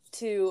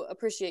to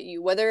appreciate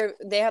you. Whether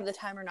they have the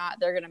time or not,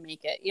 they're going to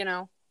make it,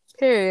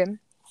 Period.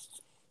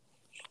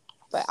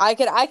 But I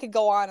could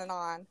go on and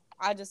on.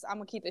 I'm going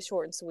to keep it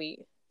short and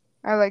sweet.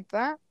 I like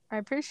that. I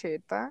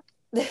appreciate that.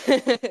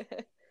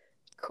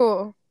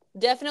 Cool.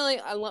 Definitely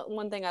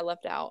one thing I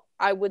left out.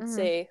 I would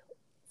say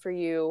for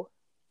you,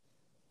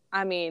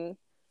 I mean,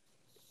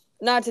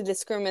 not to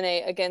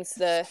discriminate against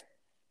the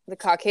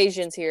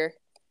Caucasians here,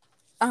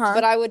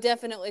 but I would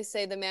definitely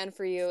say the man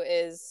for you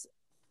is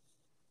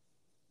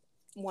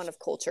one of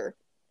culture.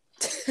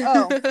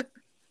 Oh,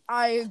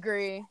 I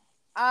agree.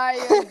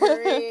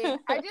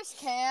 I just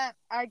can't.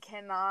 I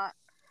cannot.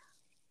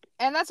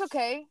 And that's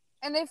okay.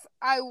 And if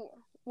I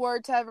were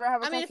to ever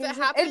have a Caucasian, if it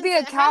happens, it'd be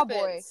a cowboy.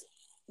 Happens.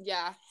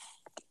 Yeah.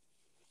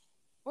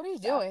 What are you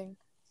doing?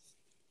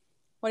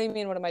 What do you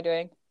mean, what am I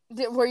doing?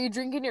 Were you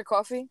drinking your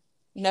coffee?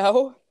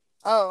 No.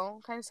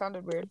 Oh, kind of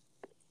sounded weird.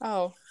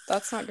 Oh,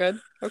 that's not good.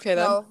 Okay,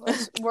 then. No,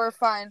 we're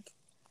fine.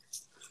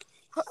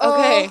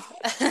 Okay.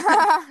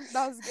 That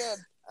was good.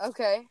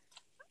 Okay.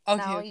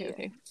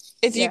 Okay.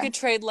 If you could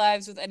trade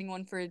lives with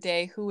anyone for a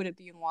day, who would it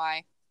be and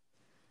why?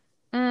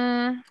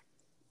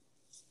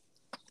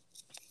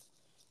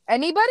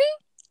 Anybody?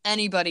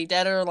 Anybody,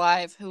 dead or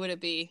alive, who would it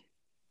be?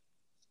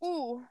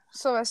 Ooh,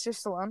 Sylvester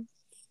Stallone.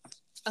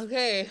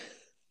 Okay.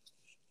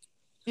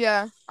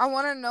 Yeah, I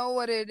want to know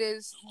what it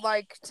is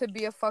like to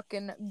be a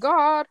fucking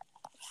god.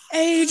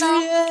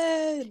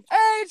 Adrian!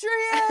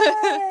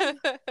 Adrian!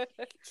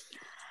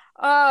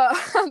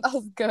 That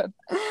was good.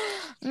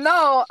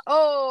 No,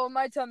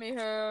 my tummy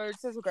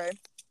hurts. It's okay.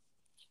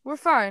 We're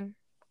fine.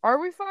 Are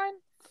we fine?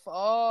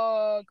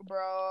 Fuck,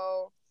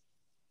 bro.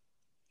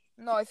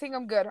 No, I think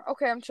I'm good.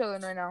 Okay, I'm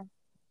chilling right now.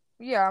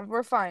 Yeah,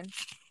 we're fine.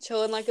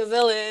 Chilling like a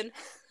villain.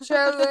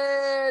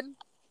 Chilling.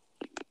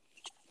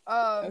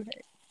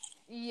 Okay.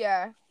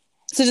 Yeah.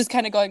 So just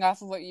kind of going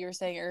off of what you were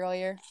saying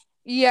earlier.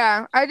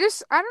 Yeah, I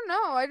don't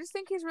know. I just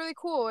think he's really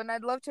cool, and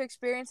I'd love to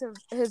experience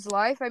his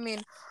life. I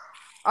mean,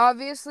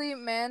 obviously,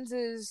 Mans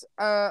is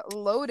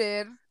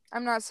loaded,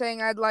 I'm not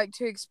saying I'd like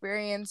to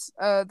experience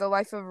the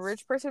life of a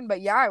rich person,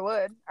 but yeah, I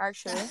would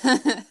actually.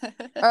 Nothing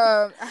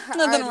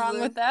I'd wrong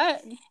live. with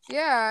that.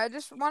 Yeah, I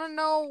just want to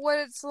know what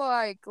it's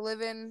like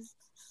living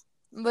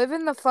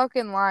the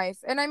fucking life.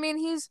 And I mean,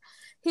 he's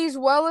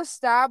well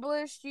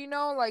established, you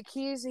know, like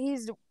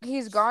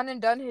he's gone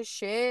and done his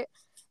shit,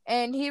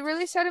 and he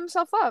really set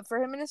himself up for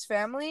him and his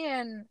family,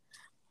 and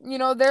you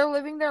know, they're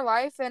living their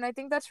life, and I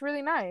think that's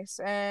really nice.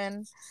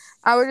 And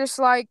I would just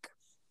like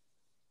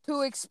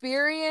to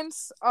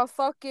experience a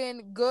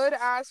fucking good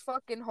ass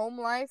fucking home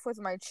life with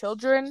my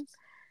children,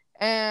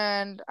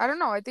 and I don't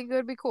know, I think it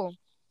would be cool.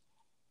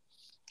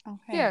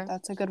 Okay, Yeah.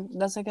 that's a good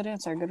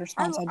answer. Good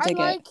response. I I dig it.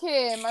 like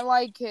him. I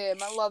like him.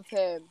 I love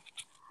him.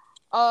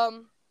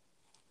 Um,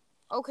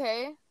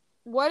 okay.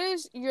 What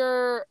is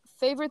your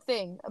favorite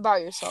thing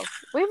about yourself?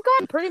 We've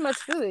gone pretty much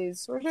through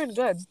these. We're doing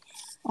good.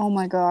 Oh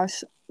my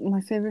gosh,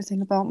 my favorite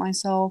thing about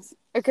myself.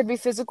 It could be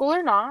physical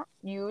or not.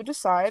 You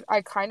decide.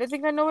 I kind of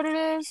think I know what it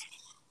is,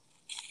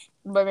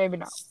 but maybe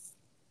not.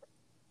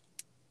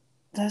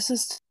 This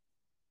is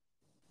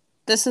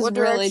this is What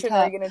really direction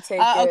are tough. you gonna take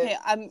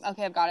it?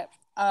 Okay, I've got it.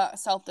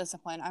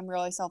 Self-discipline. I'm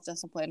really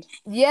self-disciplined.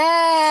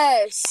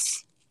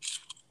 Yes,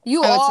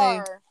 you I would say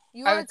are.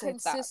 You I are a would say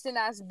it's that. consistent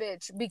ass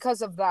bitch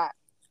because of that.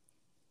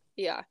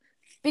 Yeah. I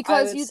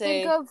Because would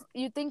say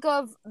you think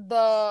of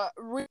the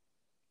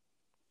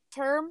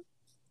term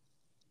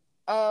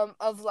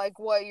of like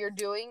what you're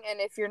doing, and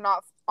if you're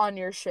not on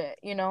your shit,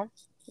 you know.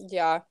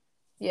 yeah.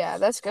 Yeah,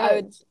 that's I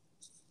good. would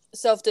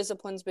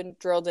self-discipline's been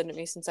drilled into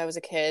me since I was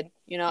a kid.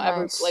 You know,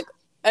 every Nice. like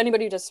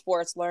anybody who does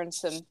sports learns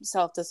some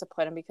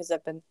self-discipline, and because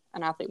I've been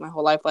an athlete my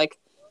whole life, like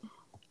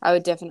I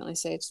would definitely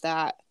say it's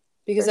that.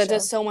 Because For that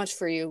does sure. so much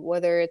for you,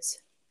 whether it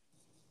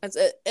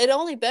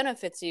only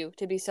benefits you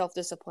to be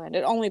self-disciplined.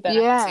 It only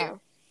benefits Yeah,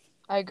 you.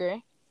 I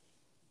agree.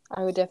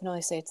 I would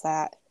definitely say it's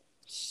that.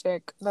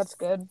 Sick. That's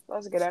good.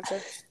 That's a good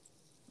answer.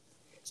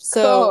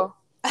 So,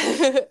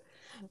 Cool.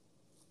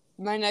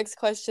 my next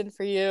question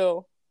for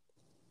you.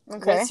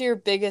 Okay. What's your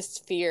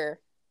biggest fear?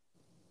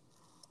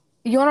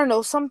 You want to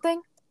know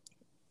something?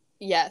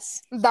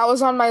 Yes. That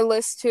was on my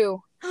list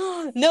too.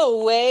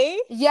 No way.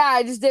 Yeah,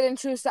 I just didn't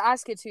choose to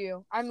ask it to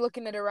you. I'm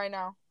looking at it right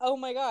now. Oh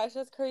my gosh,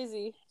 that's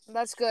crazy.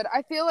 That's good.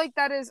 I feel like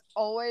that is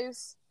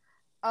always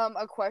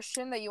a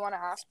question that you want to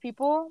ask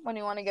people when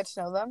you want to get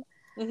to know them.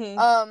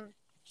 Mm-hmm.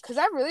 Because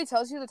that really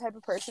tells you the type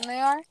of person they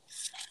are.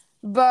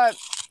 But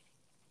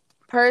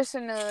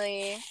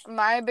personally,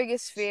 my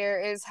biggest fear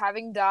is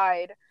having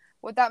died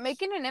without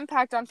making an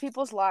impact on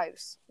people's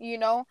lives. You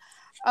know,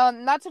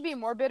 not to be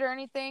morbid or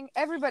anything.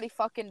 Everybody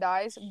fucking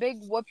dies.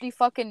 Big whoopty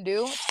fucking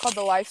do. It's called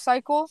the life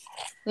cycle.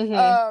 Mm-hmm.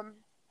 Um,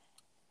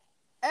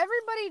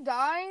 everybody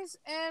dies,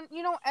 and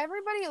you know,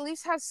 everybody at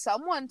least has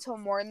someone to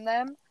mourn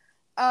them.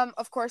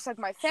 Of course, like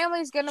my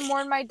family's gonna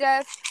mourn my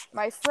death.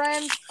 My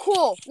friends,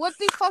 cool. What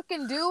they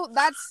fucking do?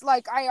 That's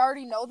like I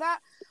already know that.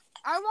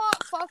 I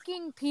want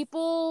fucking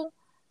people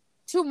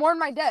to mourn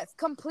my death.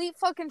 Complete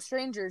fucking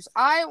strangers.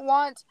 I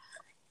want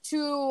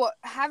to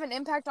have an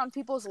impact on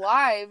people's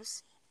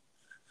lives,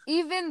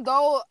 even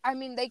though I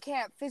mean they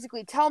can't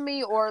physically tell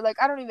me or like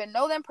I don't even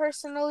know them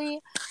personally.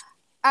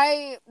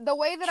 The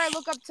way that I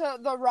look up to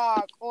The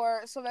Rock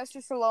or Sylvester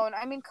Stallone,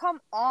 I mean, come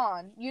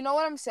on. You know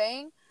what I'm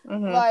saying?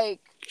 Mm-hmm. Like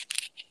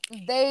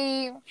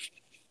they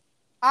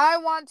I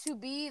want to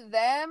be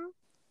them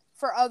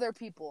for other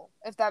people,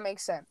 if that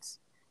makes sense.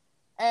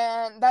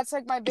 And that's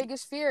like my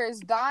biggest fear is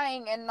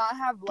dying and not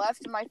have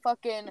left my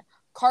fucking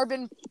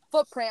carbon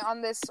footprint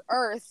on this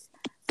earth.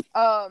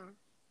 Um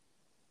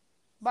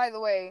by the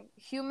way,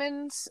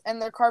 humans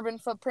and their carbon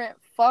footprint,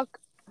 fuck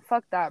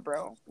that,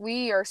 bro.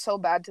 We are so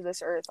bad to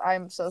this earth.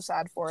 I'm so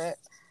sad for it.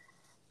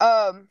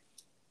 Um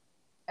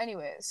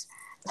anyways.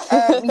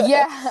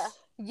 Yeah.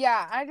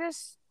 Yeah, I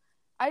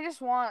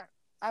just want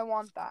I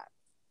want that.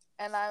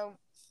 And I'll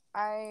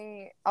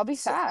be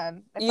So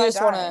sad if you I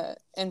just want die.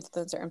 to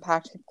influence or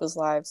impact people's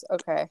lives.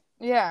 Okay.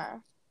 Yeah.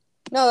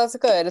 No, that's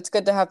good. It's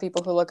good to have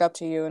people who look up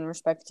to you and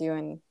respect you.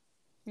 And,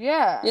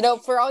 Yeah.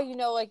 for all you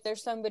know, like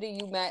there's somebody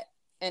you met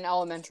in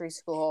elementary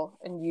school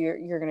and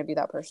you're going to be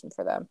that person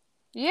for them.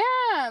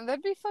 Yeah,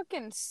 that'd be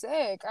fucking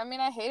sick. I mean,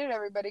 I hated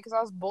everybody because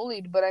I was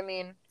bullied, but I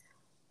mean,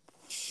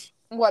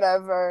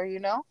 whatever, you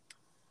know?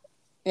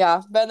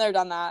 Yeah. Been there,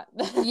 done that.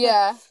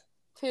 Yeah.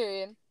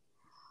 Period.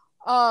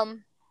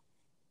 Um,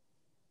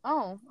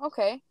 oh,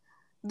 okay.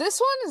 This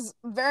one is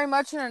very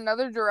much in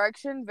another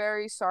direction.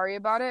 Very sorry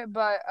about it,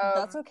 but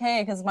That's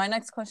okay because my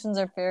next questions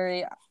are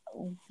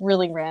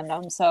really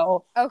random.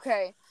 So,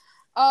 okay.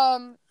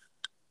 Um,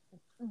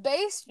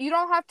 based, you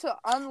don't have to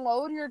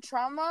unload your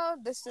trauma.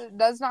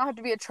 Does not have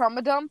to be a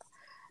trauma dump.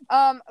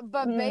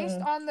 But based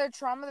mm, on the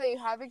trauma that you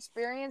have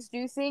experienced, do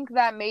you think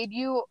that made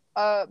you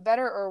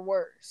better or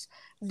worse?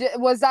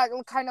 Was that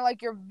kind of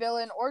like your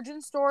villain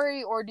origin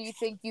story, or do you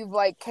think you've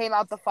like came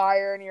out the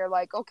fire and you're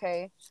like,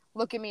 okay,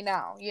 look at me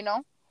now, you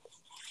know?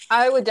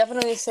 I would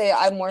definitely say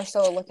I'm more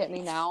so a look at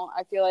me now.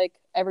 I feel like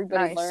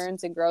everybody Nice.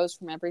 learns and grows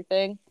from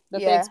everything that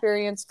they Yeah.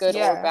 experience, good or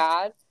Yeah.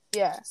 bad.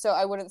 Yeah. So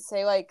I wouldn't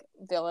say like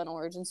villain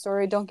origin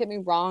story. Don't get me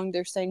wrong.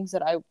 There's things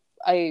that I'm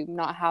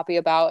not happy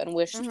about and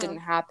wish didn't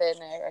happen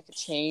or I could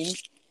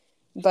change.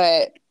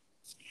 But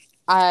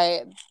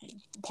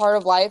part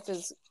of life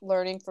is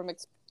learning from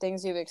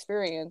things you've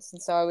experienced,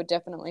 and so I would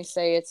definitely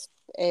say it's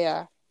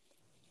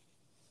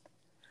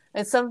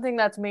something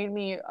that's made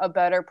me a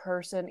better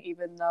person,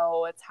 even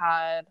though it's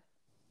had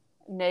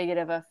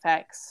negative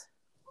effects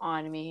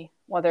on me,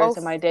 whether it's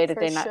in my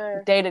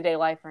day-to-day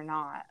life or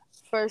not.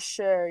 For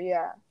sure,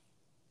 yeah.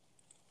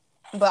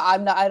 But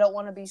I don't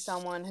want to be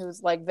someone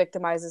who's like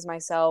victimizes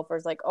myself or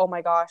is like, oh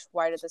my gosh,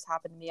 why did this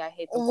happen to me? I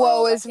hate the world.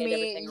 Woe is I hate me.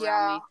 everything Yeah,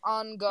 around me.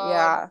 on God.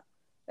 Yeah.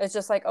 It's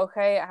just like,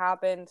 okay, it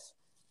happened.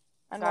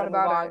 And gotta what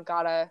about move on. it?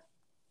 Gotta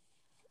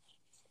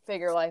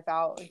figure life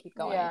out and keep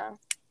going. Yeah.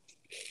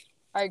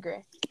 I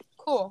agree.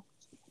 Cool.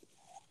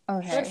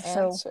 Okay, Good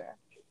so answer.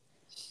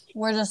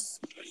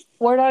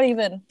 we're not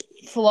even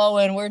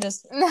flowing. We're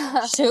just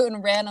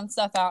shooting random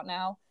stuff out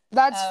now.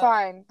 That's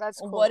fine.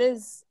 That's cool. What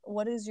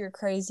is your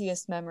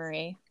craziest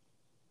memory?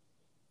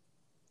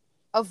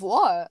 Of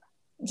what?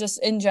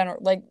 Just in general,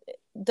 like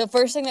the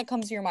first thing that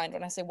comes to your mind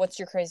when I say what's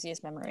your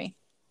craziest memory?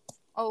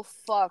 Oh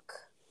fuck.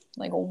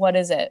 Like what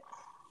is it?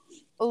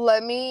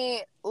 Let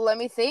me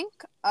think.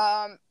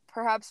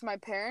 Perhaps my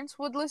parents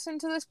would listen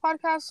to this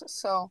podcast,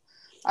 so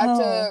I have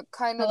to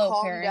kind of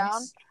calm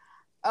parents.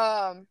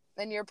 down.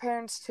 And your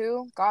parents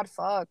too. God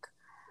fuck.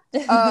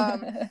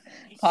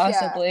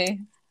 Possibly. Yeah.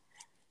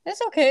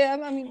 It's okay.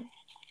 I mean,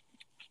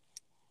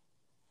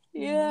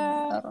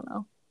 yeah. I don't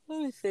know.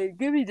 Let me see.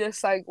 Give me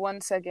just like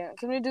 1 second.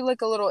 Can we do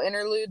like a little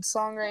interlude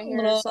song right here?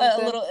 A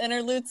little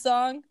interlude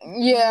song?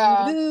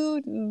 Yeah.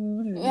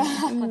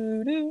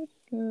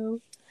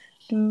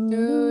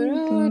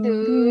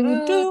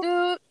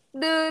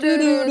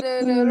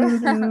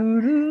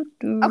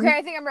 Okay,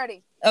 I think I'm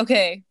ready.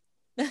 Okay.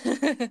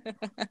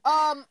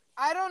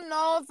 I don't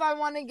know if I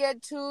want to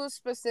get too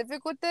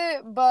specific with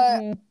it,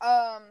 but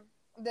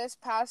this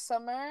past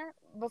summer,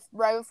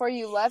 right before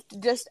you left,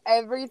 just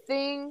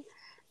everything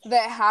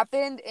that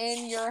happened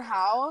in your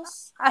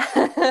house,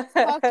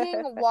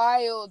 fucking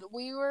wild.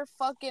 We were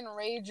fucking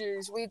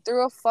ragers. We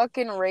threw a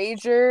fucking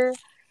rager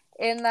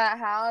in that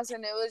house,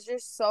 and it was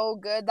just so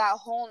good. That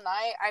whole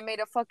night, I made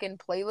a fucking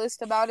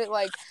playlist about it.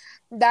 Like,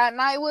 that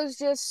night was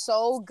just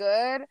so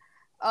good.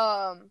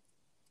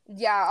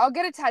 Yeah, I'll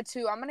get a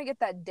tattoo. I'm gonna get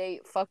that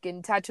date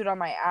fucking tattooed on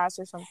my ass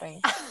or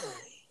something.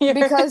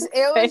 Because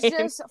it was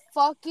just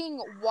fucking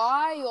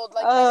wild.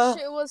 Like, that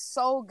shit was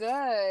so good.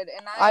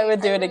 And I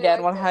would do it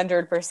again,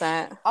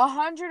 100%.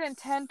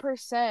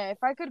 110%.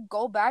 If I could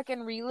go back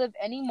and relive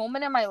any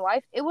moment in my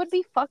life, it would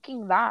be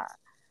fucking that.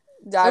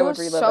 Yeah, I would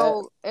relive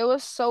it. It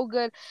was so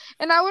good.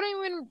 And I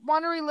wouldn't even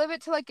want to relive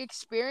it to, like,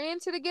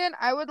 experience it again.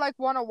 I would, like,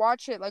 want to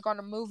watch it, like, on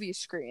a movie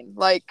screen.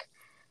 Like,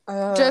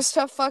 just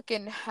to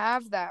fucking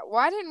have that.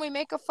 Why didn't we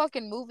make a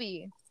fucking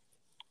movie?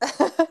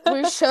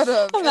 We should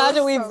have.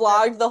 Imagine we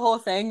vlogged the whole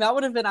thing. That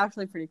would have been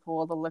actually pretty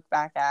cool to look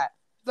back at.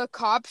 The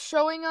cops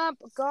showing up?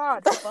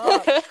 God,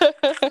 fuck. That's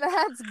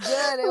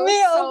good. It Me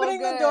was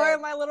opening the door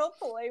in my little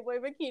Playboy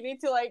bikini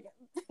to, like,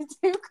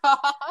 2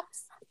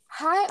 cops.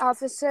 Hi,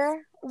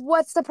 officer.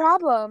 What's the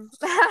problem?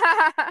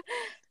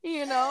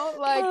 You know?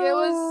 Like, it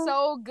was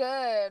so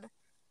good.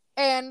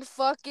 And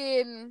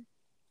fucking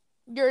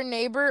your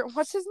neighbor,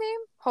 what's his name?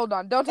 Hold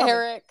on, don't tell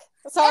Eric. me.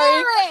 Sorry.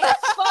 Eric!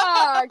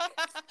 Fuck!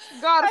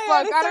 God, fuck.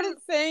 I started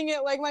saying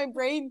it like my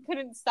brain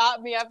couldn't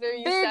stop me after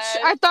you said. Bitch,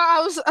 I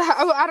thought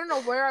I don't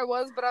know where I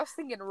was, but I was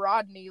thinking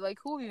Rodney. Like,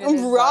 who even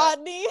is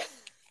Rodney?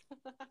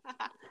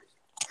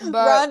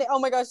 Rodney. Oh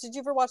my gosh, did you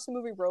ever watch the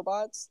movie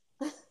Robots?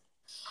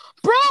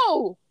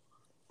 Bro!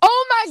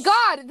 Oh my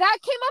god, that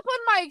came up on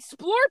my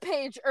Explore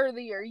page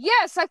earlier.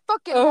 Yes, I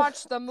fucking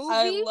watched the movie.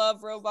 I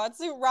love robots.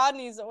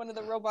 Rodney's one of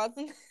the robots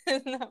in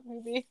that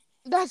movie.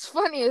 That's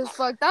funny as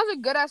fuck. That was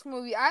a good ass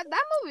movie.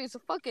 That movie is a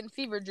fucking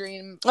fever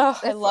dream. Oh,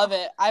 I love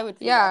it. I would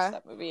watch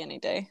that movie any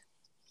day.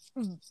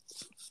 I'm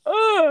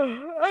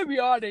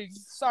yawning.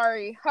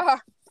 Sorry.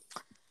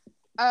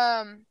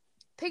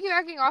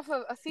 Piggybacking off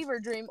of a fever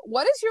dream,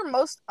 what is your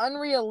most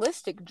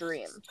unrealistic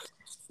dream?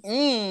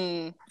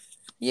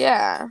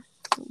 Yeah.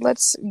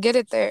 Let's get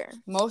it there.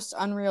 Most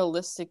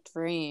unrealistic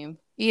dream.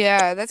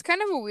 Yeah, that's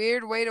kind of a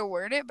weird way to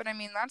word it, but I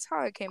mean, that's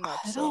how it came up.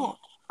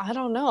 I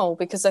don't know,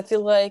 because I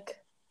feel like,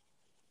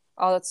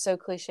 oh, that's so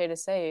cliche to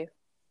say.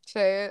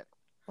 Say it.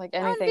 Like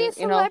anything, be a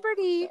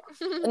celebrity.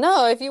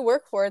 No, if you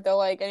work for it, though,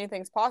 like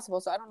anything's possible.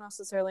 So I don't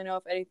necessarily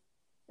know if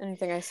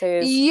anything I say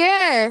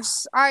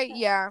is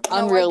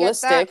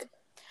unrealistic.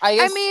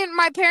 I mean,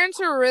 my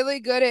parents are really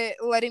good at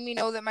letting me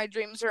know that my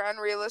dreams are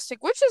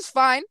unrealistic, which is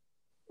fine.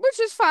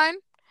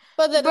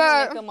 But that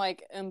doesn't make them,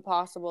 like,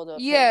 impossible to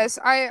attain. Yes,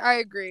 I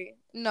agree.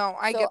 No,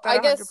 I get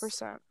that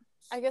 100%.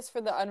 I guess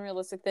for the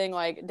unrealistic thing,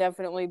 like,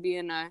 definitely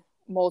being a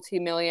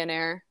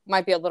multi-millionaire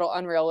might be a little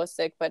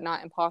unrealistic, but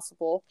not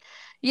impossible.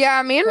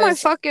 Yeah, me and my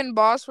fucking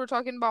boss were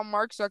talking about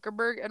Mark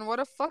Zuckerberg and what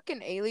a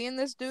fucking alien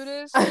this dude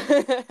is.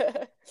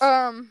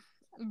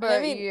 But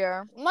I mean,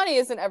 yeah. money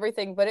isn't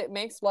everything, but it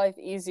makes life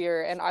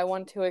easier, and I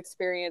want to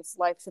experience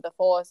life to the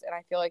fullest. And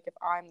I feel like if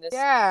I'm this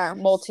Yeah.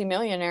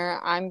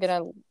 multimillionaire, I'm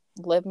gonna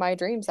live my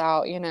dreams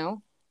out, you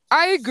know?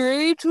 I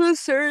agree to a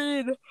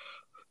certain.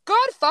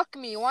 God fuck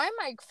me. Why am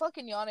I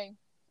fucking yawning?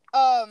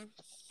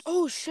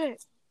 Oh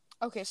shit.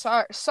 Okay,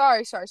 sorry.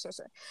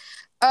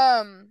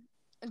 Um,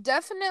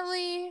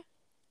 Definitely.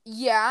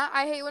 Yeah,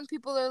 I hate when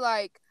people are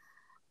like,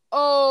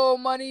 "Oh,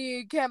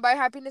 money can't buy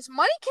happiness."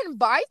 Money can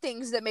buy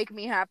things that make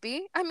me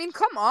happy. I mean,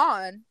 come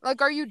on.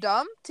 Like, are you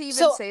dumb to even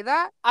So say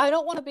that? I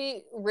don't want to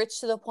be rich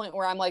to the point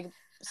where I'm like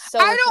so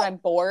I rich that don't. I'm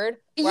bored,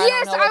 where I don't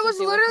Yes, know I what to was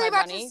do with literally my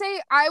about to money.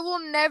 say I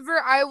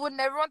would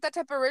never want that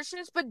type of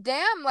richness, but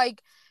damn,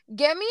 like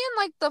get me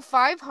in like the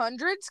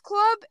 500s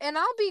club and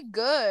I'll be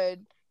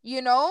good,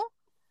 you know?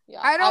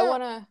 Yeah, I I don't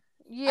want to.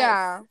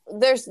 Yeah.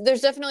 There's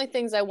definitely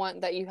things I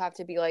want that you have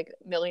to be like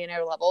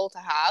millionaire level to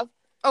have.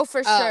 Oh,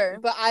 for sure.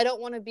 But I don't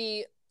want to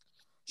be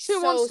She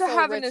wants to so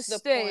have an rich to the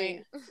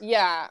point. estate.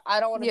 Yeah, I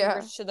don't want to be Yeah.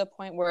 rich to the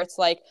point where it's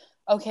like,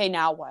 okay,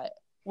 now what?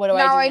 What do I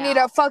Now do I need to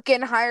now?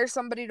 fucking hire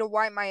somebody to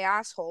wipe my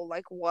asshole.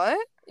 Like what?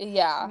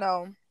 Yeah,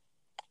 No.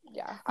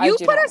 yeah, I You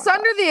do put not us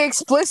want that. under the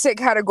explicit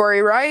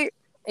category, right?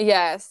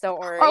 Yes, don't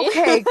worry.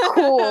 Okay,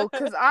 cool.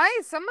 Cause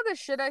some of the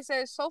shit I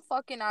say is so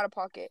fucking out of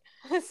pocket.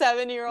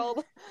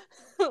 7-year-old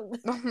Oh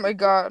my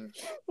god.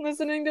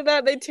 listening to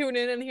that, they tune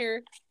in and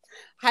hear,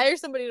 hire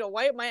somebody to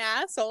wipe my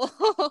asshole.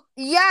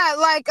 Yeah,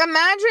 like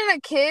imagine a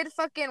kid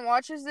fucking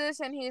watches this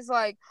and he's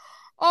like,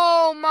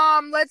 "Oh,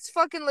 mom, let's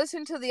fucking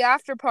listen to the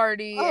after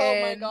party," Oh my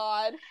and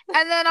god.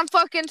 then I'm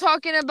fucking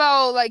talking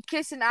about like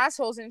kissing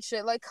assholes and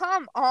shit. Like,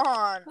 come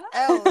on,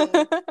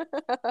 Ellie,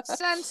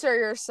 censor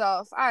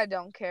yourself. I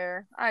don't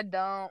care. I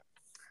don't.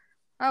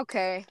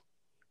 Okay,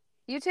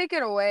 you take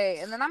it away,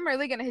 and then I'm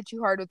really gonna hit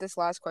you hard with this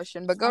last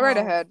question. But go right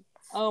Oh, ahead.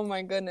 oh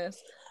my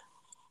goodness.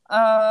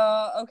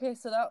 Okay,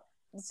 so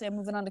let's say I'm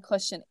moving on to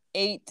question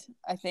 8,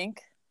 I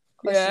think.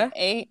 Question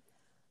Yeah. 8.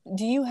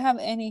 Do you have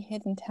any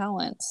hidden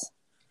talents?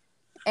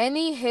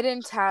 Any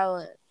hidden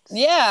talent?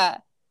 Yeah.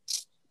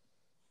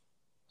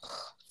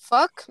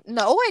 Fuck.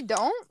 No, I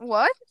don't.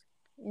 What?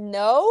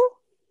 No?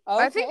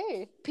 I think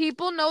Okay.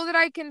 people know that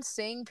I can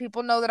sing.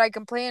 People know that I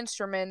can play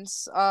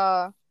instruments.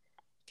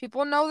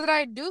 People know that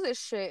I do this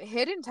shit.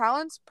 Hidden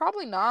talents?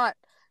 Probably not.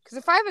 Because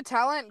if I have a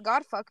talent,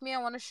 God fuck me, I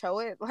want to show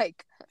it.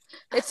 Like,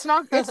 it's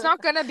not gonna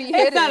be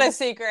It's not hidden. a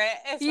secret.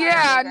 It's not a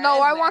Yeah, secret. no,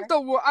 It's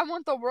I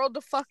want the world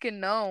to fucking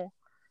know.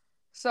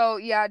 So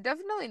yeah,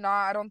 definitely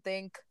not. I don't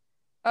think.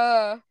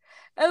 Uh,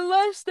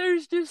 Unless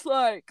there's just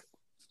like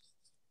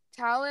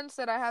talents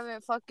that I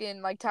haven't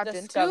fucking like tapped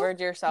into. discovered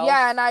yourself.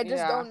 Yeah, and I just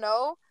Yeah. don't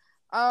know.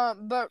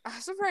 But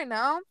as of right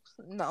now,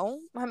 no.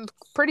 I'm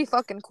pretty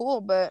fucking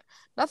cool, but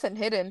nothing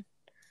hidden.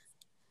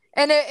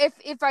 And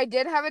if I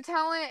did have a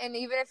talent, and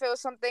even if it was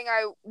something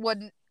I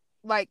wouldn't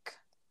like,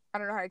 I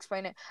don't know how to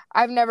explain it.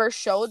 I've never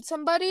showed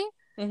somebody.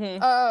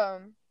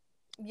 Mm-hmm.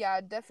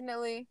 Yeah,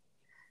 definitely.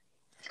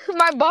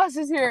 My boss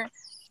is here.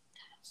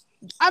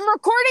 I'm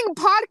recording a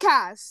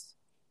podcast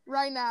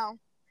right now.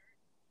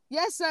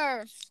 Yes,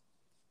 sir.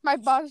 My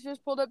boss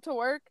just pulled up to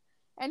work,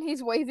 and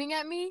he's waving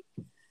at me.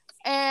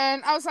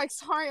 And I was like,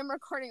 sorry, I'm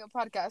recording a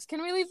podcast.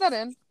 Can we leave that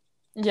in?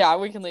 Yeah,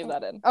 we can leave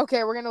that in.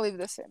 Okay, we're gonna leave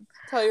this in.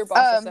 Tell your boss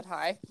I said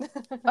hi.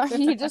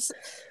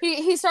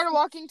 He started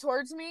walking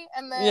towards me,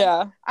 and then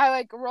Yeah. I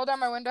like rolled down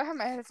my window, had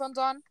my headphones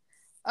on.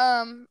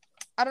 I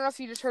don't know if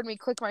you just heard me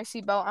click my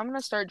seatbelt. I'm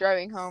gonna start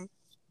driving home.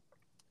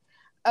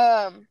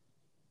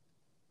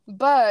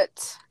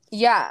 But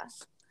yeah,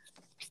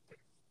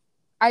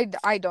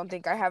 I don't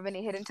think I have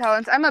any hidden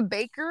talents. I'm a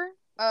baker.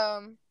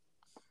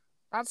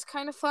 That's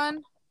kind of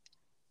fun.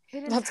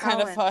 That's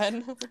kind of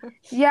fun.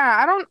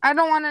 Yeah, I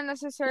don't want to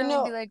necessarily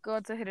be like, oh,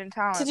 it's a hidden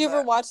talent. Did you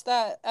ever watch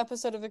that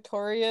episode of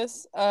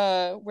Victorious,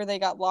 where they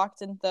got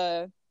locked in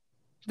the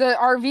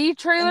RV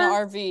trailer? In the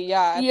RV,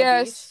 yeah, at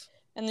yes. the beach.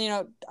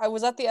 And I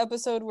was at the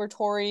episode where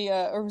Tori,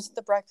 or was it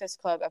the Breakfast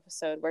Club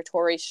episode where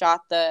Tori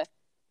shot the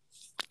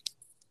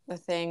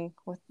thing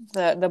with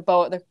the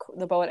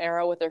bow and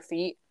arrow with her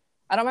feet?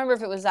 I don't remember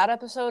if it was that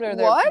episode or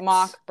their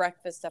mock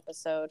breakfast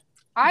episode.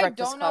 I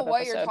don't know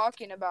what you're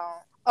talking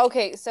about.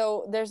 Okay,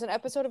 so there's an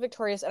episode of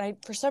Victorious, and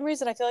for some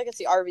reason I feel like it's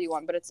the RV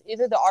one, but it's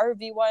either the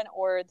RV one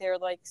or their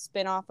like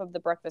spin-off of the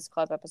Breakfast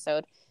Club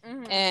episode.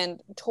 Mm-hmm.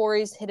 And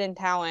Tori's hidden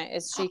talent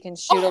is she can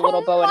shoot a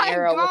little bow and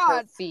arrow with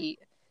her feet.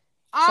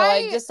 So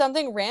like just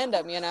something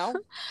random, you know?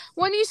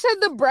 When you said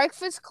the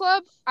Breakfast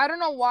Club, I don't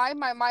know why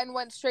my mind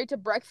went straight to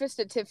Breakfast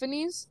at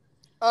Tiffany's.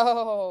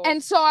 Oh.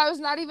 And so I was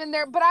not even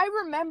there, but I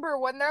remember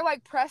when they're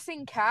like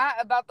pressing Kat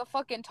about the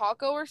fucking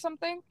taco or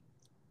something.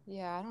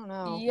 Yeah, I don't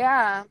know.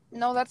 Yeah.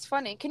 No, that's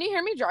funny. Can you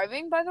hear me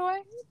driving, by the way?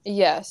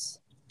 Yes.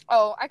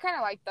 Oh, I kind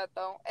of like that,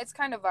 though. It's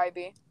kind of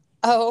vibey.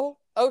 Oh,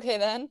 okay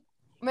then.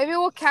 Maybe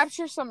we'll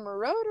capture some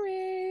road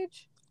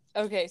rage.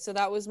 Okay, so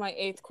that was my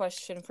 8th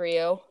question for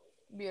you.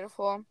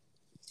 Beautiful.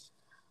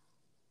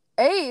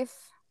 8th?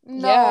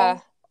 No. Yeah.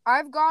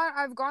 I've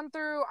gone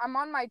through, I'm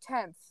on my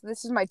 10th.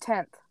 This is my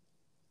 10th.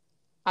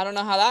 I don't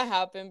know how that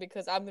happened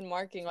because I've been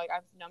marking, like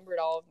I've numbered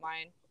all of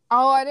mine.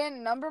 Oh, I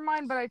didn't number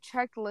mine, but I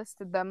checked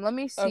listed them. Let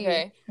me see.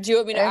 Okay. Do you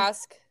want me to If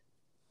ask?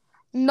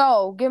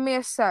 no, give me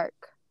a sec.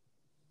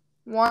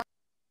 1,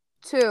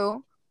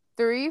 2,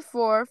 3,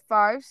 4,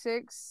 5,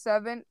 6,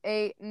 7,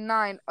 8,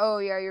 9. Oh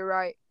yeah, you're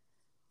right.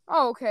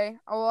 Oh, okay.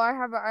 Oh, well, I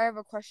have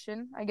a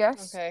question, I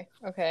guess. Okay.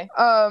 Okay.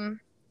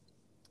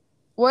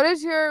 What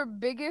is your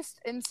biggest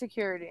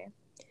insecurity?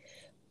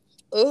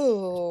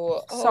 Ooh.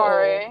 Oh.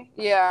 Sorry.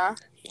 Yeah.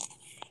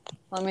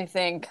 Let me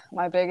think.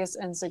 My biggest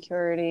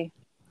insecurity.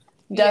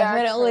 Yeah,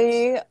 cause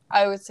Definitely,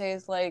 I would say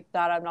is like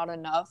that I'm not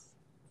enough.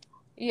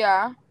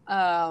 yeah.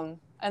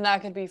 And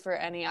that could be for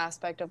any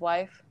aspect of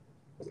life,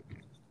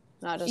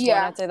 not just one.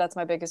 Yeah. I'd say that's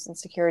my biggest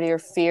insecurity or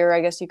fear,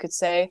 I guess you could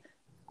say.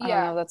 I don't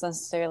know Yeah. if that's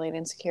necessarily an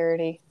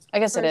insecurity. I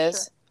guess it For sure.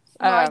 is.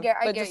 No, I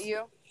But get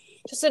you.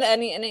 just in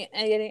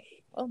any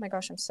oh my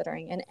gosh, I'm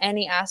stuttering. In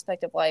any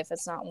aspect of life,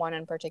 it's not one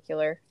in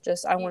particular.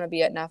 Just I want to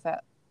be enough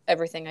at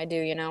everything I do,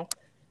 you know?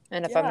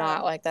 And if I'm Yeah.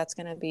 not, like that's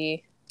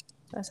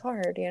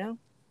hard, you know?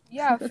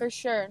 Yeah, for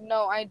sure.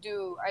 No, I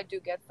do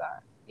get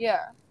that.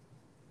 Yeah.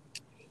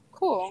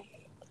 Cool.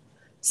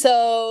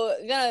 So,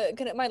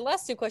 my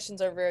last two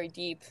questions are very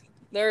deep.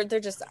 They're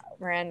just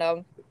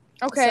random.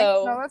 Okay.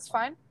 No, So, that's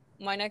fine.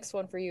 my next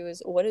one for you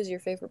is what is your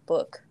favorite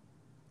book?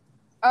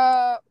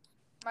 Uh,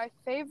 my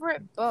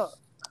favorite book.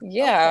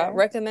 Yeah, Okay.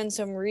 recommend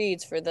some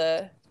reads for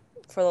the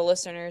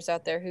listeners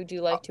out there who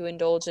do like to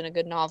indulge in a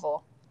good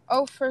novel.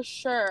 Oh, for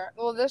sure.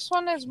 Well, this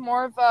one is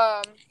more of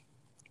a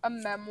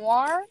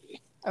memoir.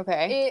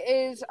 Okay. It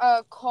is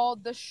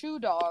called The Shoe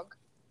Dog,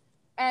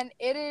 and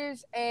it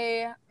is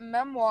a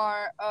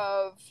memoir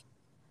of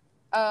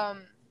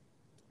um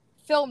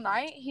Phil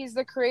Knight. He's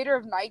the creator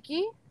of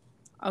Nike.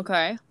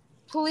 Okay.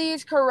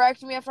 Please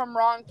correct me if I'm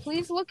wrong.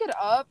 Please look it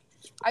up.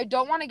 I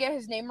don't want to get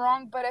his name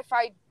wrong, but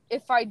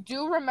if I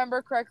do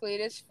remember correctly,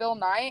 it is Phil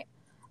Knight.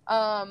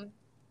 Um,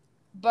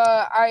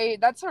 but I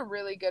that's a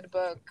really good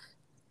book.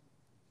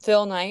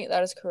 Phil Knight,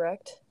 that is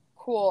correct.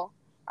 Cool.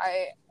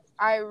 I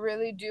I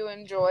really do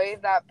enjoy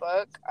that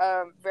book.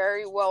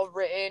 Very well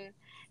written,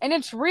 and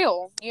it's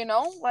real.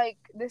 Like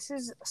this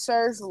is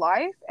Sir's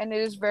life, and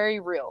it is very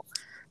real.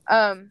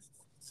 Um,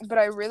 but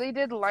I really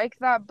did like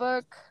that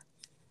book.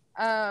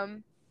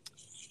 Um,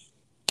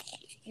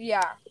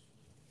 yeah,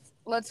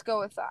 let's go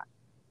with that.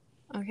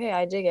 Okay,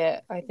 I dig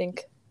it. I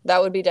think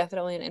that would be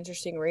definitely an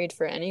interesting read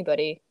for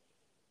anybody.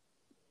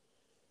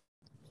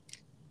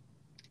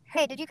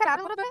 Hey, did you cut out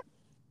a little bit?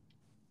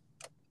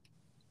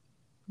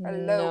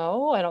 Hello.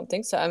 No, I don't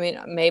think so. I mean,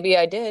 maybe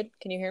I did.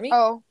 Can you hear me?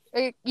 Oh,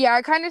 yeah,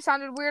 it kind of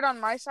sounded weird on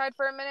my side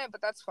for a minute,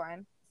 but that's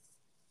fine.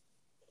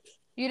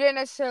 You didn't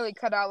necessarily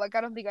cut out. Like,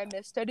 I don't think I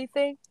missed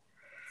anything,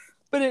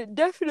 but it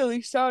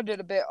definitely sounded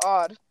a bit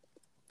odd.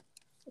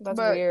 That's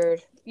But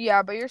weird.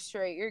 yeah, but you're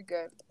straight. You're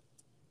good.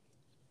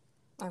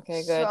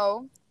 Okay, good.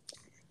 So,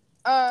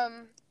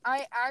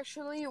 I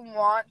actually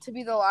want to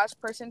be the last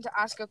person to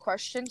ask a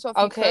question. So if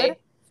you could, Okay.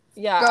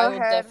 Yeah, I go will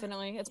ahead.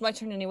 definitely. It's my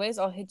turn anyways.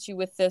 I'll hit you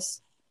with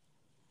this.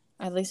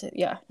 At least,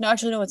 yeah. No,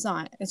 actually, no, it's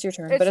not. It's your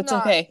turn, but It's it's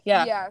not. okay.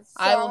 Yeah. Yeah. So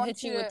I I will want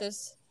hit you you with to.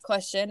 this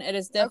question. It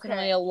is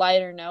definitely Okay. a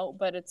lighter note,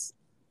 but it's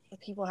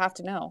people have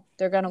to know.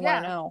 They're going to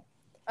want to Yeah. know.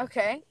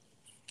 Okay.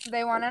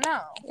 They want to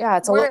know. Yeah,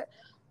 it's a Where?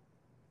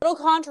 little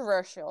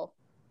controversial.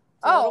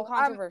 It's a little Oh,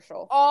 I'm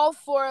controversial. all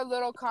for a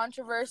little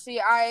controversy.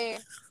 I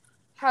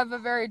have a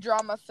very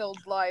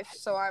drama-filled life,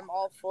 so I'm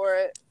all for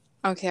it.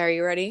 Okay, are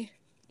you ready?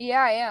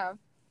 Yeah, I am.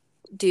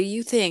 Do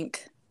you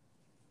think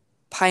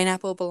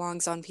pineapple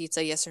belongs on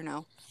pizza, yes or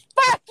no?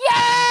 Fuck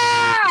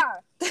yeah!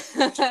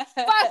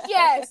 Fuck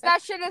yes!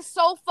 That shit is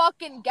so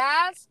fucking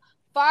gas.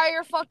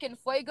 Fire fucking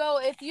fuego.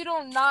 If you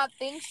do not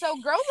think so,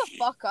 grow the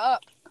fuck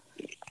up.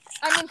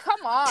 I mean,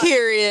 come on.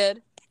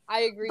 Period.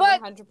 I agree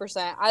But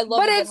 100%. I love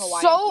but a good it's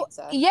Hawaiian so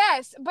pizza.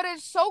 yes, but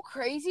it's so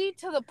crazy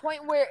to the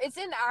point where it's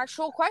an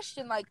actual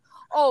question. Like,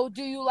 oh,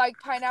 do you like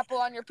pineapple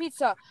on your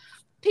pizza?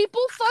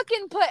 People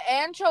fucking put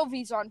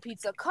anchovies on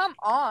pizza. Come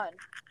on.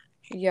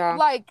 Yeah.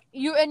 Like,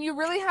 you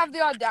really have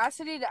the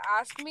audacity to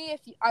ask me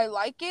if I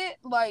like it?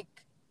 Like,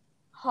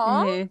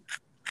 huh? Mm-hmm.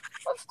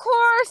 Of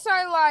course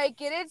I like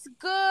it. It's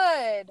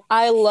good.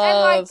 I And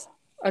like, love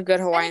a good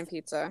and Hawaiian if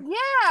pizza.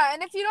 yeah,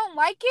 and if you don't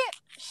like it,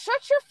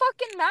 shut your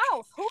fucking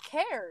mouth. Who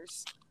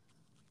cares?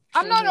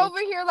 I'm not Mm-hmm. over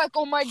here like,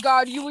 oh my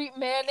god, you eat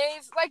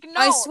mayonnaise. Like, no.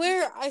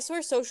 I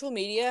swear social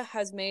media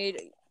has made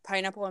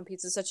pineapple on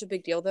pizza such a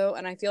big deal though,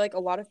 and I feel like a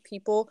lot of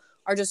people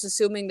are just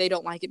assuming they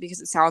don't like it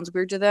because it sounds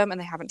weird to them and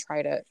they haven't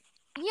tried it.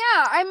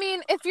 Yeah, I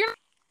mean, if you're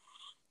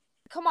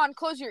come on,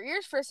 close your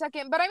ears for a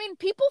second, but I mean,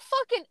 people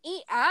fucking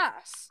eat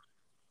ass.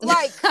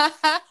 Like, and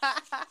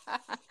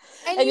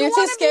And you you're too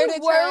want to scared be to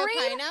try a worried?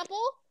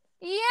 pineapple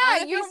Yeah,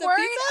 on a you're piece of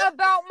worried pizza?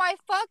 about my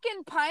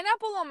fucking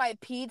pineapple on my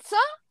pizza?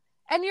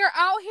 And you're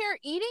out here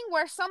eating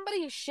where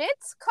somebody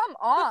shits? Come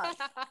on.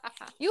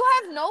 You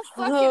have no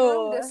fucking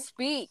room to Oh,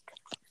 speak.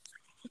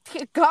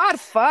 God,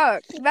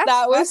 fuck. That's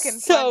that was fucking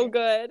so funny.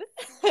 good.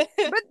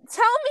 But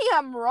tell me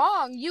I'm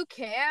wrong. You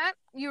can't.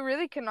 You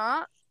really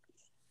cannot.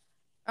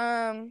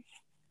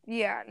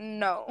 Yeah,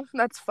 no.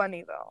 That's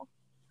funny though.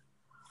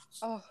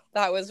 Oh,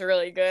 that was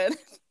really good.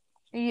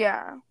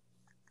 Yeah.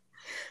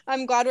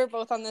 I'm glad we're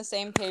both on the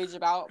same page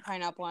about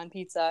pineapple on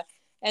pizza.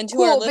 And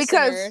to our Cool,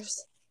 because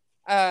listeners,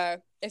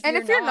 if and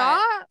you're if you're not,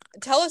 not,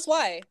 tell us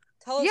why.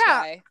 Tell us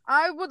yeah, why.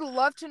 I would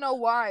love to know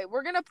why.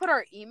 We're gonna put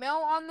our email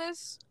on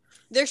this.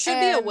 There should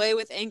be a And way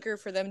with Anchor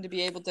for them to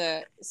be able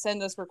to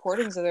send us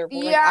recordings of their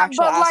like yeah,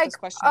 actual but ask like us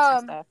questions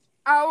and stuff.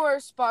 our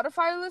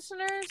Spotify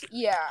listeners,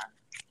 yeah,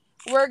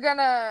 we're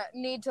gonna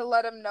need to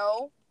let them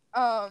know.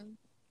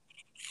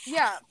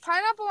 Yeah,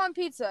 pineapple on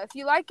pizza. If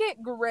you like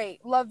it,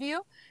 great, love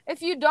you.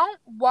 If you don't,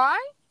 why?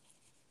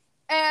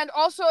 And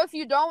also, if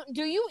you don't,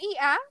 do you eat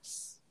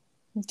ass?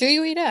 Do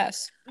you eat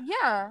ass?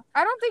 Yeah,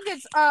 I don't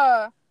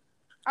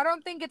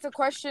think it's a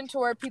question to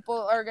where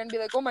people are gonna be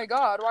like, "Oh my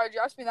god, why did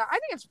you ask me that?" I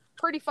think it's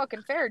pretty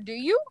fucking fair. Do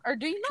you or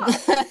do you not?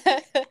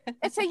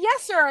 It's a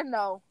yes or a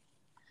no.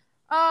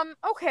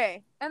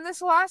 Okay. And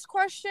this last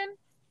question,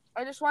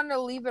 I just wanted to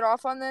leave it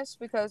off on this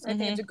because I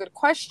think it's a good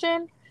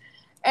question.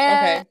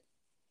 And Okay.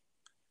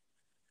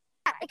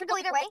 it could go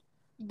either way.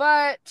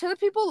 But to the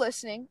people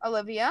listening,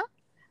 Olivia,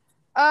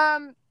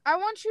 I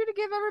want you to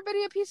give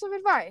everybody a piece of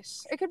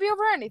advice. It could be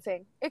over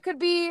anything. It could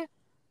be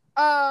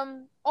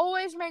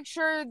always make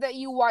sure that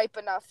you wipe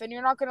enough and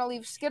you're not going to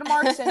leave skid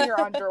marks in your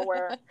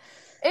underwear.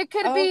 It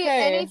could be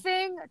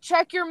anything.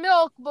 Check your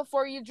milk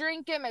before you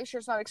drink it. Make sure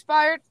it's not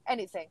expired.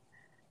 Anything.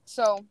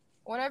 So,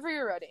 whenever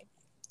you're ready.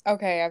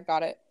 Okay, I've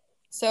got it.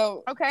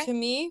 So, to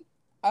me,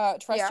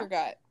 trust your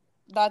gut.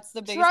 That's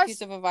the biggest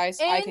piece of advice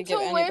I could give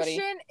anybody.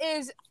 Intuition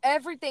is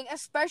everything,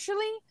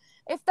 especially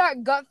if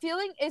that gut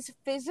feeling is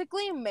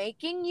physically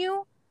making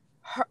you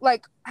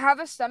like have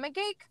a stomach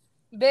ache.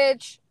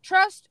 Bitch,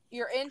 trust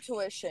your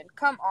intuition.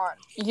 Come on.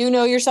 You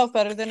know yourself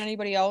better than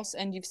anybody else,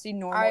 and you've seen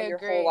normal your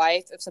whole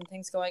life. If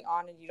something's going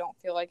on and you don't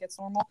feel like it's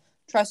normal,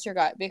 trust your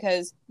gut,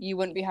 because you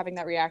wouldn't be having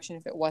that reaction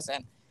if it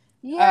wasn't.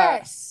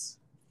 Yes.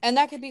 And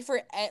that could be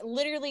for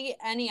literally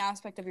any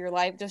aspect of your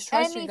life. Just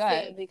trust your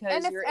gut,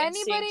 because your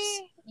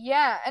instincts...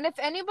 Yeah, and if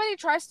anybody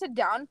tries to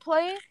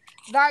downplay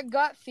that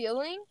gut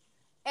feeling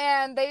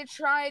and they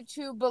try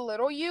to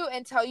belittle you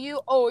and tell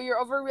you, oh,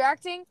 you're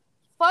overreacting,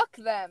 fuck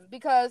them,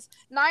 because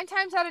 9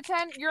 times out of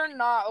 10, you're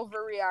not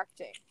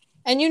overreacting.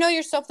 And you know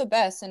yourself the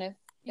best, and if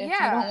you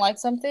don't like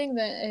something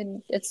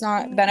and it's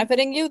not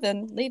benefiting you,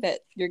 then leave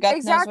it. Your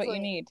gut knows what you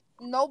need.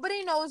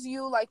 Nobody knows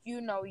you like you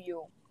know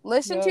you.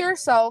 Listen to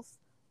yourself,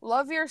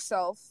 love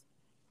yourself,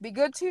 be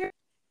good to yourself,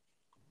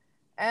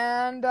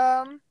 and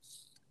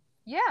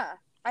yeah,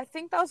 I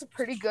think that was a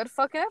pretty good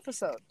fucking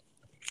episode.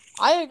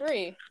 I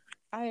agree.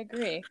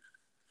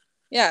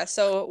 Yeah,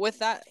 so with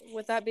that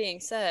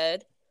being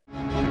said,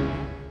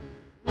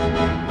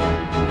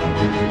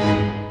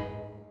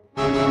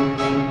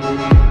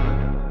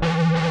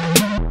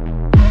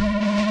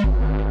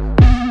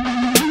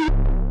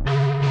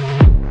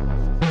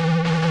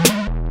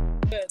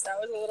 that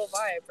was a little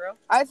vibe, bro.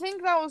 I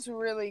think that was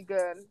really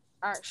good,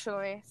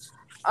 actually.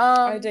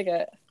 I dig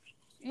it.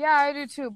 Yeah, I do too.